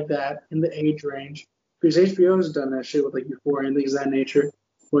more like that in the age range, because HBO has done that shit with like Euphoria and things of that nature,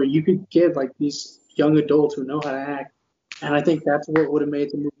 where you could get like these young adults who know how to act, and I think that's what would have made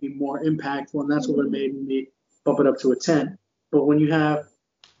the movie more impactful, and that's what would have made me bump it up to a 10. But when you have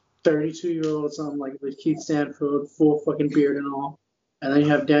 32-year-olds like Keith Stanfield, full fucking beard and all, and then you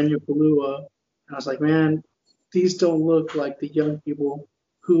have Daniel Kaluuya. And I was like, man, these don't look like the young people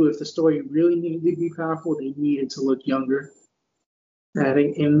who, if the story really needed to be powerful, they needed to look younger. And I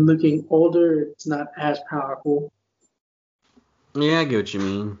think in looking older, it's not as powerful. Yeah, I get what you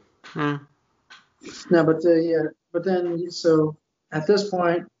mean. No, but then so at this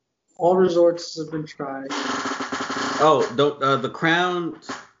point, all resorts have been tried. Oh, don't the Crown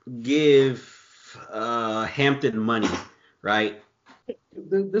give Hampton money, right?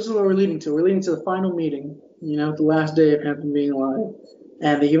 This is what we're leading to. We're leading to the final meeting, the last day of Hampton being alive.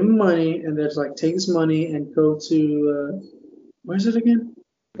 And they give him money, and they're just like, take this money and go to, where's it again?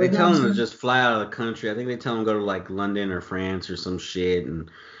 They tell him to just fly out of the country. I think they tell him to go to like London or France or some shit,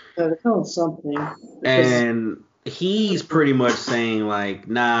 they're telling something. And he's pretty much saying like,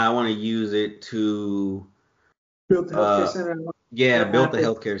 nah, I want to use it to build the healthcare center. Yeah, built the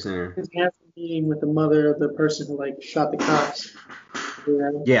healthcare center. He has a meeting with the mother of the person who like shot the cops.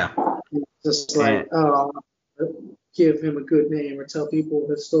 Yeah. Just like, give him a good name or tell people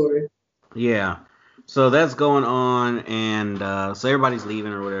his story. Yeah. So that's going on, and so everybody's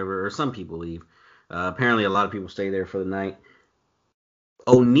leaving or whatever, or some people leave. Apparently, a lot of people stay there for the night.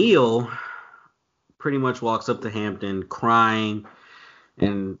 O'Neill pretty much walks up to Hampton crying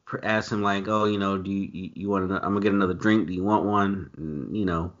and asks him like, oh, do you want? I'm gonna get another drink. Do you want one? And,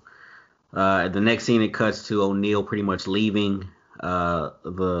 the next scene it cuts to O'Neill pretty much leaving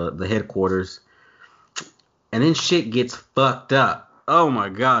the headquarters, and then shit gets fucked up. Oh my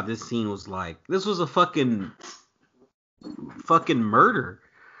god, this scene was like, this was a fucking murder.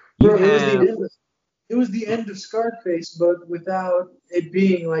 It was the end of Scarface, but without it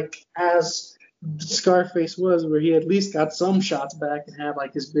being like as Scarface was, where he at least got some shots back and had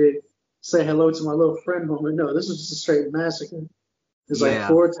like his big say hello to my little friend moment. No, this was just a straight massacre. There's like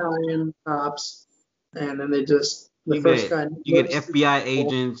 4 Italian cops, and then they just you get FBI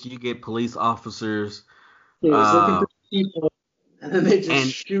agents, you get police officers. Yeah, he's looking for people, and then they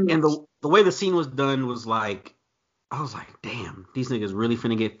just shoot. And the way the scene was done was like, I was like, damn, these niggas really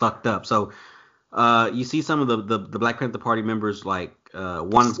finna get fucked up. So you see some of the Black Panther Party members, like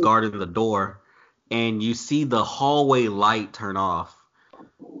one's guarding the door, and you see the hallway light turn off,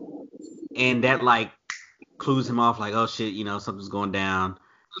 and that like clues him off, like, oh shit, something's going down.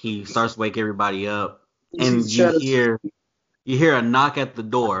 He starts to wake everybody up, and you hear a knock at the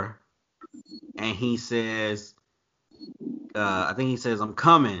door, and he says, I think he says, I'm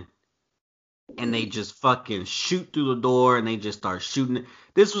coming. And they just fucking shoot through the door, and they just start shooting.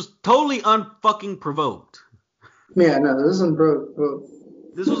 This was totally unfucking provoked. Yeah, no, this isn't provoked.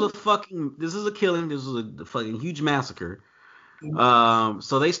 This is a killing. This was a fucking huge massacre.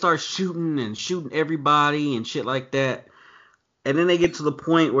 So they start shooting everybody and shit like that. And then they get to the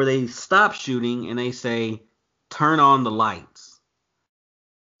point where they stop shooting and they say, turn on the lights.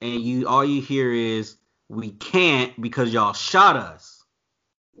 And all you hear is, we can't because y'all shot us.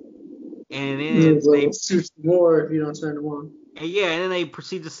 And then they shoot more if you don't turn them on. And then they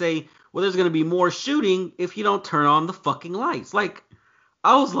proceed to say, well, there's going to be more shooting if you don't turn on the fucking lights. Like,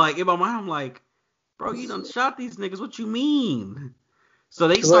 I was like, in my mind, I'm like, bro, you done shot these niggas. What you mean? So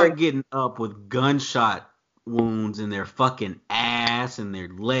they start getting up with gunshot wounds in their fucking ass and their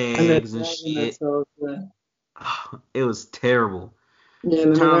legs and shit. It was terrible.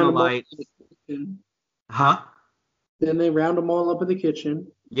 Yeah, turn on the light. Huh? Then they round them all up in the kitchen.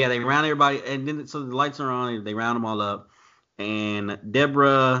 Yeah, they round everybody, and then so the lights are on, and they round them all up. And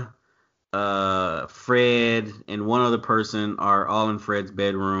Deborah, Fred, and one other person are all in Fred's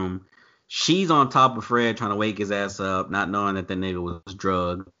bedroom. She's on top of Fred trying to wake his ass up, not knowing that the nigga was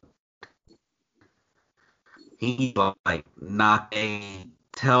drugged. He like they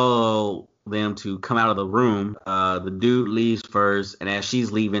tell them to come out of the room. The dude leaves first, and as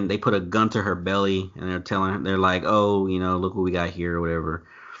she's leaving, they put a gun to her belly, and they're like, oh, look what we got here or whatever.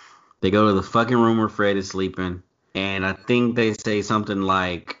 They go to the fucking room where Fred is sleeping, and I think they say something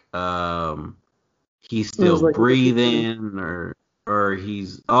like, he's still breathing, or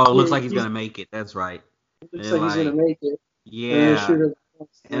he's, it looks like he's gonna make it. That's right. It looks like he's gonna make it. Yeah.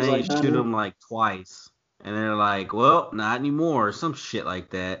 And they shoot him like twice, and they're like, well, not anymore, or some shit like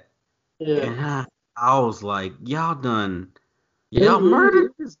that. Yeah. And I was like, y'all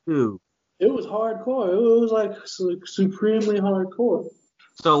murdered this dude. It was hardcore. It was like supremely hardcore.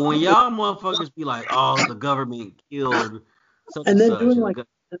 So when y'all motherfuckers be like, oh, the government killed such and then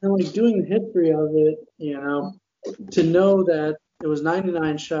such, doing the history of it, to know that it was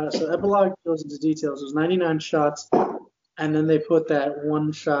 99 shots. So epilogue goes into details. It was 99 shots, and then they put that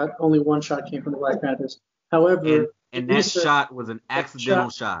only one shot came from the Black Panthers. However, and that shot was an accidental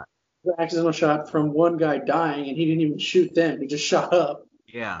shot. The accidental shot from one guy dying, and he didn't even shoot them. He just shot up.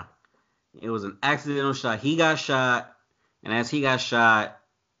 Yeah, it was an accidental shot. He got shot, and as he got shot,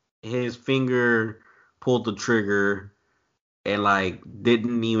 his finger pulled the trigger and like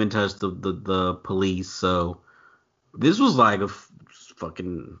didn't even touch the police. So this was like a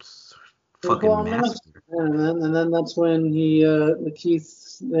fucking fucking Well, man, massacre. and then that's when the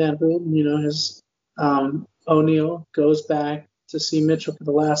Keith Lampoon, his O'Neill goes back to see Mitchell for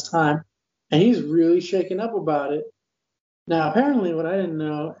the last time, and he's really shaken up about it. Now, apparently, what I didn't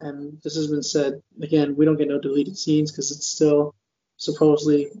know, and this has been said again, we don't get no deleted scenes because it's still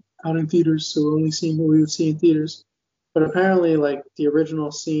supposedly out in theaters, so we're only seeing what we would see in theaters. But apparently, like the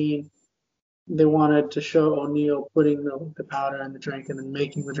original scene, they wanted to show O'Neill putting the powder in the drink and then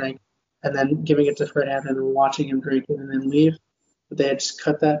making the drink and then giving it to Fred Hampton and watching him drink it and then leave. But they had just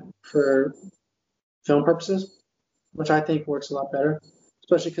cut that for film purposes, which I think works a lot better,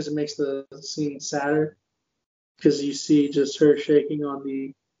 especially because it makes the scene sadder because you see just her shaking on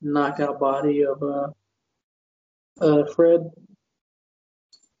the knockout body of Fred.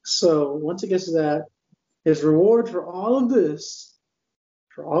 So once it gets to that, his reward for all of this,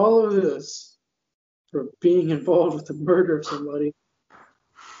 for being involved with the murder of somebody,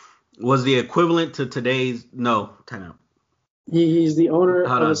 Was the equivalent to today's no time out. he's the owner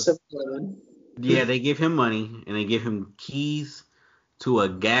Hold of a on. 7-Eleven. Yeah, they give him money and they give him keys to a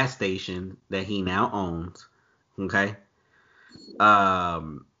gas station that he now owns. Okay.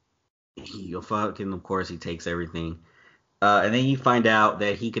 Um, he fucking, of course, he takes everything. And then you find out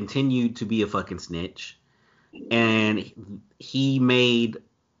that he continued to be a fucking snitch, and he made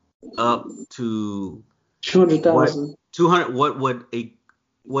up to what 200,000. 200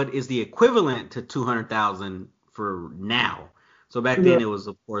 what is the equivalent to 200,000 for now. So back Yeah. then it was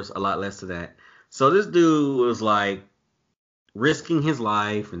of course a lot less to that. So this dude was like risking his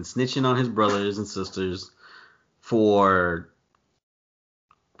life and snitching on his brothers and sisters for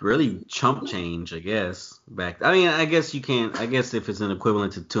really chump change, I guess. I mean, I guess you can't. I guess if it's an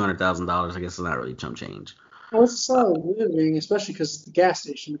equivalent to $200,000, I guess it's not really chump change. Well, it's a Uh, solid living, especially because it's the gas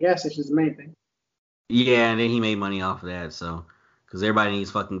station. The gas station is the main thing. yeah, and then he made money off of that, so because everybody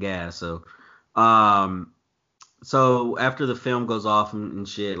needs fucking gas. Um, so after the film goes off and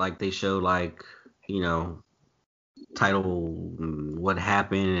shit, like they show like you know title what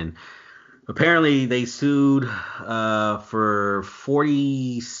happened, and apparently they sued for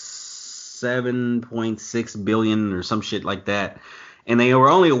 47.6 billion or some shit like that, and they were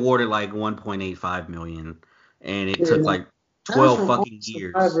only awarded like 1.85 million, and it took Yeah. like That was 12 from all fucking the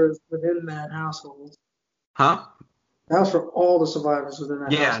years. survivors within that household. Huh? That was for all the survivors within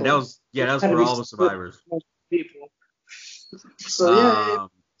that Yeah, that household. was yeah, It that was had to for be all the split survivors. among people. So yeah,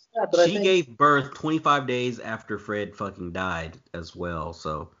 Um, but I she think gave birth 25 days after Fred fucking died as well.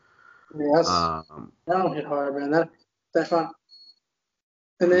 So, yeah, um, that one hit hard, man. That fun.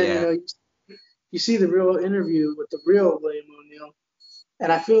 And then yeah, you see the real interview with the real William O'Neill,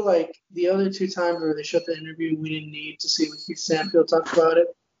 and I feel like the other two times where they shut the interview, we didn't need to see what Keith Stanfield talked about it.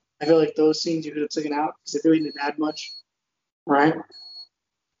 I feel like those scenes you could have taken out because it really didn't add much, right?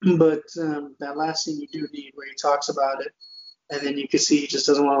 But that last scene you do need where he talks about it, and then you can see he just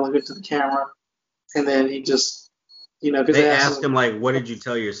doesn't want to look into the camera, and then he just, because they they asked asked him, him like, "What did you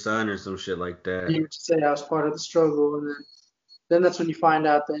tell your son?" or some shit like that. he would say I was part of the struggle, and then that's when you find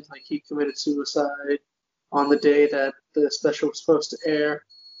out that like he committed suicide on the day that the special was supposed to air.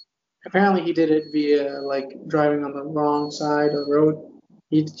 Apparently, he did it via like driving on the wrong side of the road.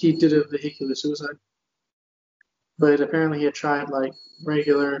 He did a vehicular suicide, but apparently he had tried like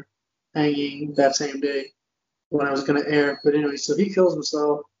regular hanging that same day when I was going to air. But anyway, so he kills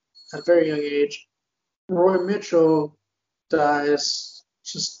himself at a very young age. Roy Mitchell dies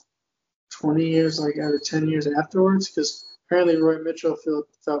just 20 years, like out of 10 years afterwards, because apparently Roy Mitchell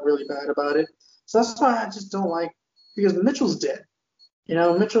felt really bad about it. So that's why I just don't like, because Mitchell's dead.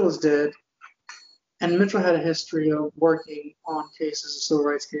 Mitchell is dead, and Mitchell had a history of working on cases, of civil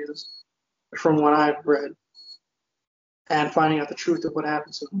rights cases, from what I've read, and finding out the truth of what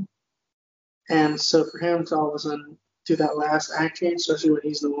happened to him. And so for him to all of a sudden do that last act change, especially when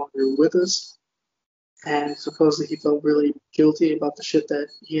he's no longer with us, and supposedly he felt really guilty about the shit that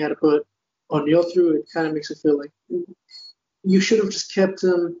he had to put O'Neill through, it kind of makes it feel like you should have just kept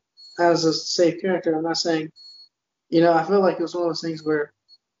him as a safe character. I'm not saying, I feel like it was one of those things where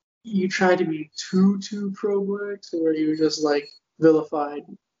you tried to be too pro-black, to where you just like vilified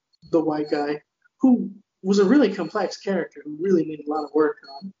the white guy who was a really complex character who really needed a lot of work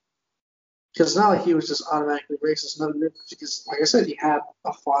on. Because it's not like he was just automatically racist, because like I said, he had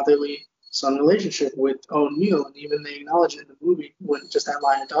a fatherly some relationship with O'Neill, and even they acknowledge it in the movie when just that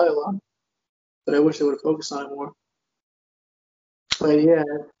line of dialogue. But I wish they would have focused on it more. But yeah,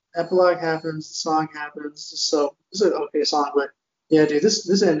 epilogue happens, the song happens. So it's an okay song, but yeah, dude,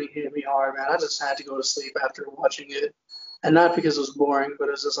 this ending hit me hard, man. I just had to go to sleep after watching it, and not because it was boring, but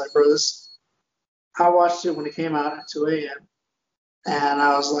it was just like, bro, this. I watched it when it came out at 2 a.m. and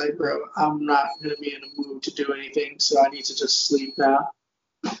I was like, bro, I'm not gonna be in a mood to do anything, so I need to just sleep now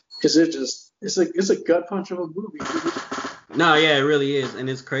because it's a gut punch of a movie, dude. No, yeah, it really is, and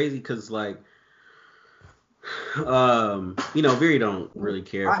it's crazy because like, Viri don't really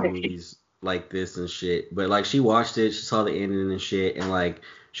care for I movies like this and shit, but like she watched it, she saw the ending and shit, and like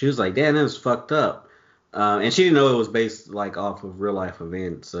she was like, damn, that was fucked up, and she didn't know it was based like off of real life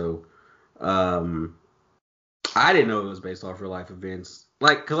events, so um, I didn't know it was based off real life events,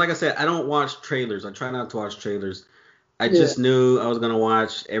 cause like I said, I don't watch trailers, I try not to watch trailers. I yeah, just knew I was gonna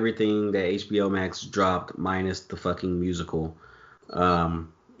watch everything that HBO Max dropped minus the fucking musical.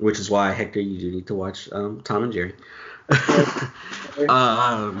 Which is why Hector, you do need to watch Tom and Jerry. right, right.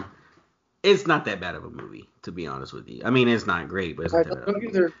 um, it's not that bad of a movie, to be honest with you. I mean, it's not great, but it's All not right, that bad of don't a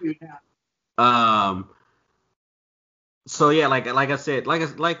give the movie. review now. Um, so yeah, like I said,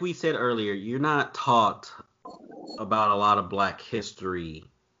 like we said earlier, you're not taught about a lot of Black history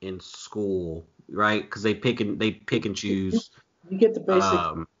in school, right? Because they pick and You, choose. you get the basic,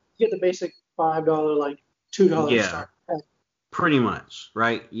 Um, $5, like $2 yeah, start pack. pretty much,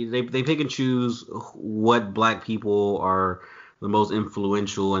 right? They pick and choose what Black people are the most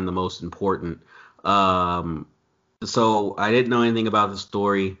influential and the most important. Um, so I didn't know anything about the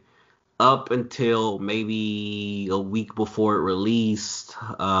story up until maybe a week before it released.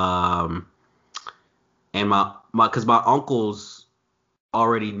 And because my uncles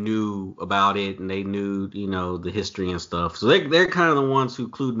already knew about it and they knew the history and stuff, so they're kind of the ones who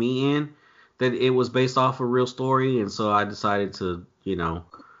clued me in that it was based off a real story, and so I decided to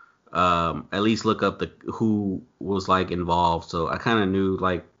at least look up the who was like involved. So I kind of knew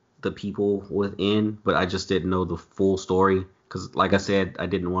like the people within, but I just didn't know the full story because, like I said, I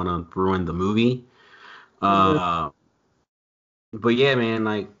didn't want to ruin the movie. Yeah. Uh, but yeah, man,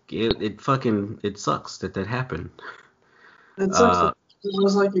 like it sucks that happened. It sucks that Uh, it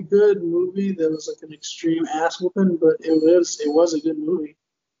was like a good movie that was like an extreme ass whooping, but it was a good movie.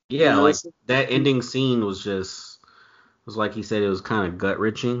 You yeah, know, like it's that ending scene was like he said, it was kind of gut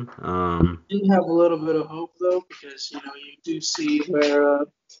wrenching. did have a little bit of hope though, because you do see where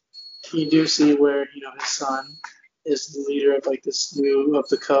his son is the leader of like this new of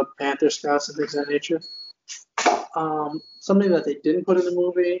the Cub Panther Scouts and things of that nature. Something that they didn't put in the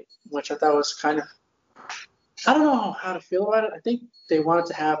movie, which I thought was kind of I don't know how to feel about it. I think they wanted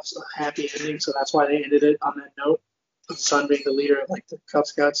to have a happy ending, so that's why they ended it on that note. The son being the leader of like the Cub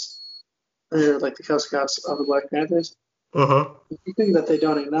Scouts, or like the Cub Scouts of the Black Panthers. uh-huh. The thing that they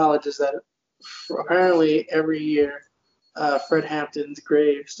don't acknowledge is that apparently every year, Fred Hampton's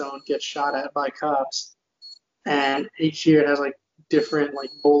gravestone gets shot at by cops, and each year it has like different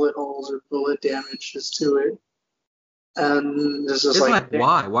like bullet holes or bullet damages to it, and it's just It's like, like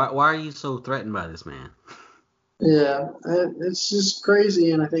why are you so threatened by this man? yeah, it's just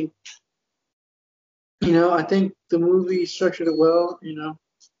crazy, and I think the movie structured it well.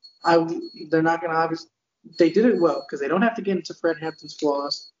 I they're not gonna obviously they did it well because they don't have to get into Fred Hampton's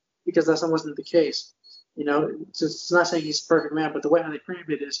flaws because that wasn't the case. It's not saying he's a perfect man, but the way how they framed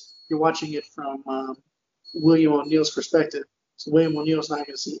it is you're watching it from William O'Neill's perspective. So William O'Neill's not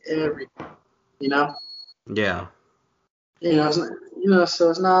going to see everything. You know, Yeah. it's not, so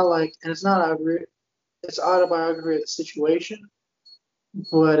it's not like, and it's not it's autobiography of the situation,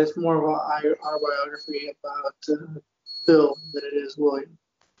 but it's more of an autobiography about Bill than it is William.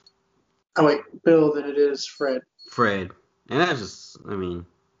 Oh wait, Bill than it is Fred. Fred. And that's just, I mean,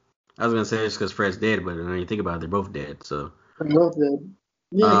 I was gonna say it's because Fred's dead, but when you think about it, they're both dead. So, They're both did.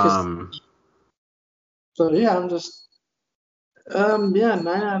 Yeah, because um, so yeah, I'm just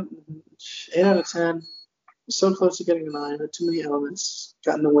yeah, 8 out of 10. So close to getting a 9, but too many elements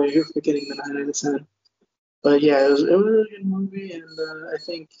got in the way of getting the 9 out of 10. But yeah, it was a really good movie, and I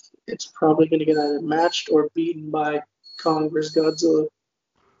think it's probably going to get either matched or beaten by Kong vs. Godzilla.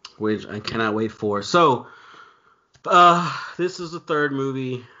 which I cannot wait for. So, this is the third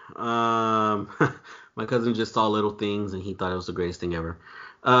movie. My cousin just saw Little Things and he thought it was the greatest thing ever.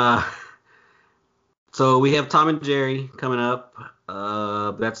 Uh, so we have Tom and Jerry coming up.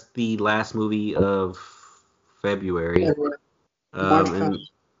 That's the last movie of February. Anyway, March And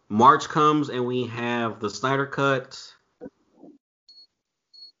comes. March comes and we have the Snyder Cut.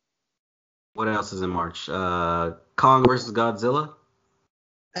 What else is in March? Kong versus Godzilla.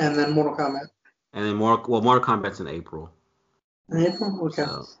 And then Mortal Kombat. And then Mortal Kombat's in April. In April? Okay.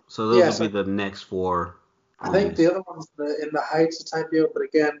 So those will be the next 4 I think the other one's In the Heights of Taipei, but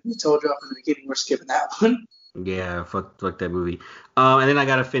again, we told you off in the beginning we're skipping that one. Yeah, fuck that movie. And then I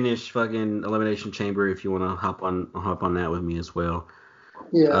gotta finish fucking Elimination Chamber if you wanna hop on that with me as well.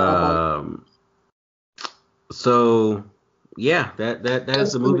 Yeah. So yeah, that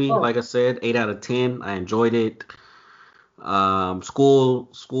is the movie. Like I said, 8 out of 10. I enjoyed it.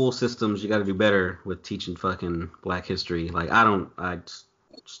 School systems, you got to do better with teaching fucking Black history. Like I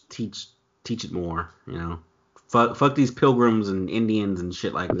just teach it more. You know, fuck these pilgrims and Indians and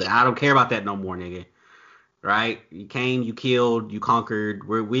shit like that. I don't care about that no more, nigga. Right? You came, you killed, you conquered.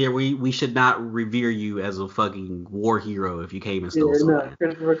 We should not revere you as a fucking war hero if you came and stole something. No,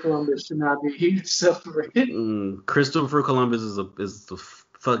 Christopher Columbus should not be celebrated. Christopher Columbus is the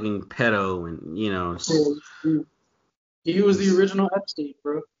fucking pedo, and you know. He was the original Epstein,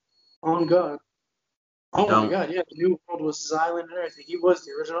 bro. On God. Oh my God, yeah, the New World was his island and everything. He was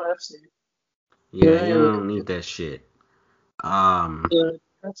the original Epstein. Yeah, you don't need that shit. Yeah,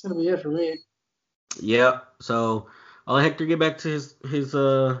 that's gonna be it for me. Yep. So I'll let Hector get back to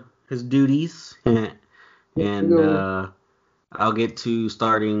his duties, and I'll get to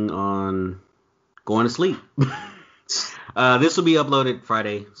starting on going to sleep. This will be uploaded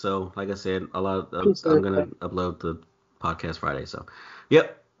Friday, so like I said, I'm gonna upload the podcast Friday. So,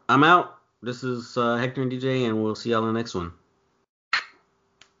 yep, I'm out. This is Hector and DJ, and we'll see y'all in the next one.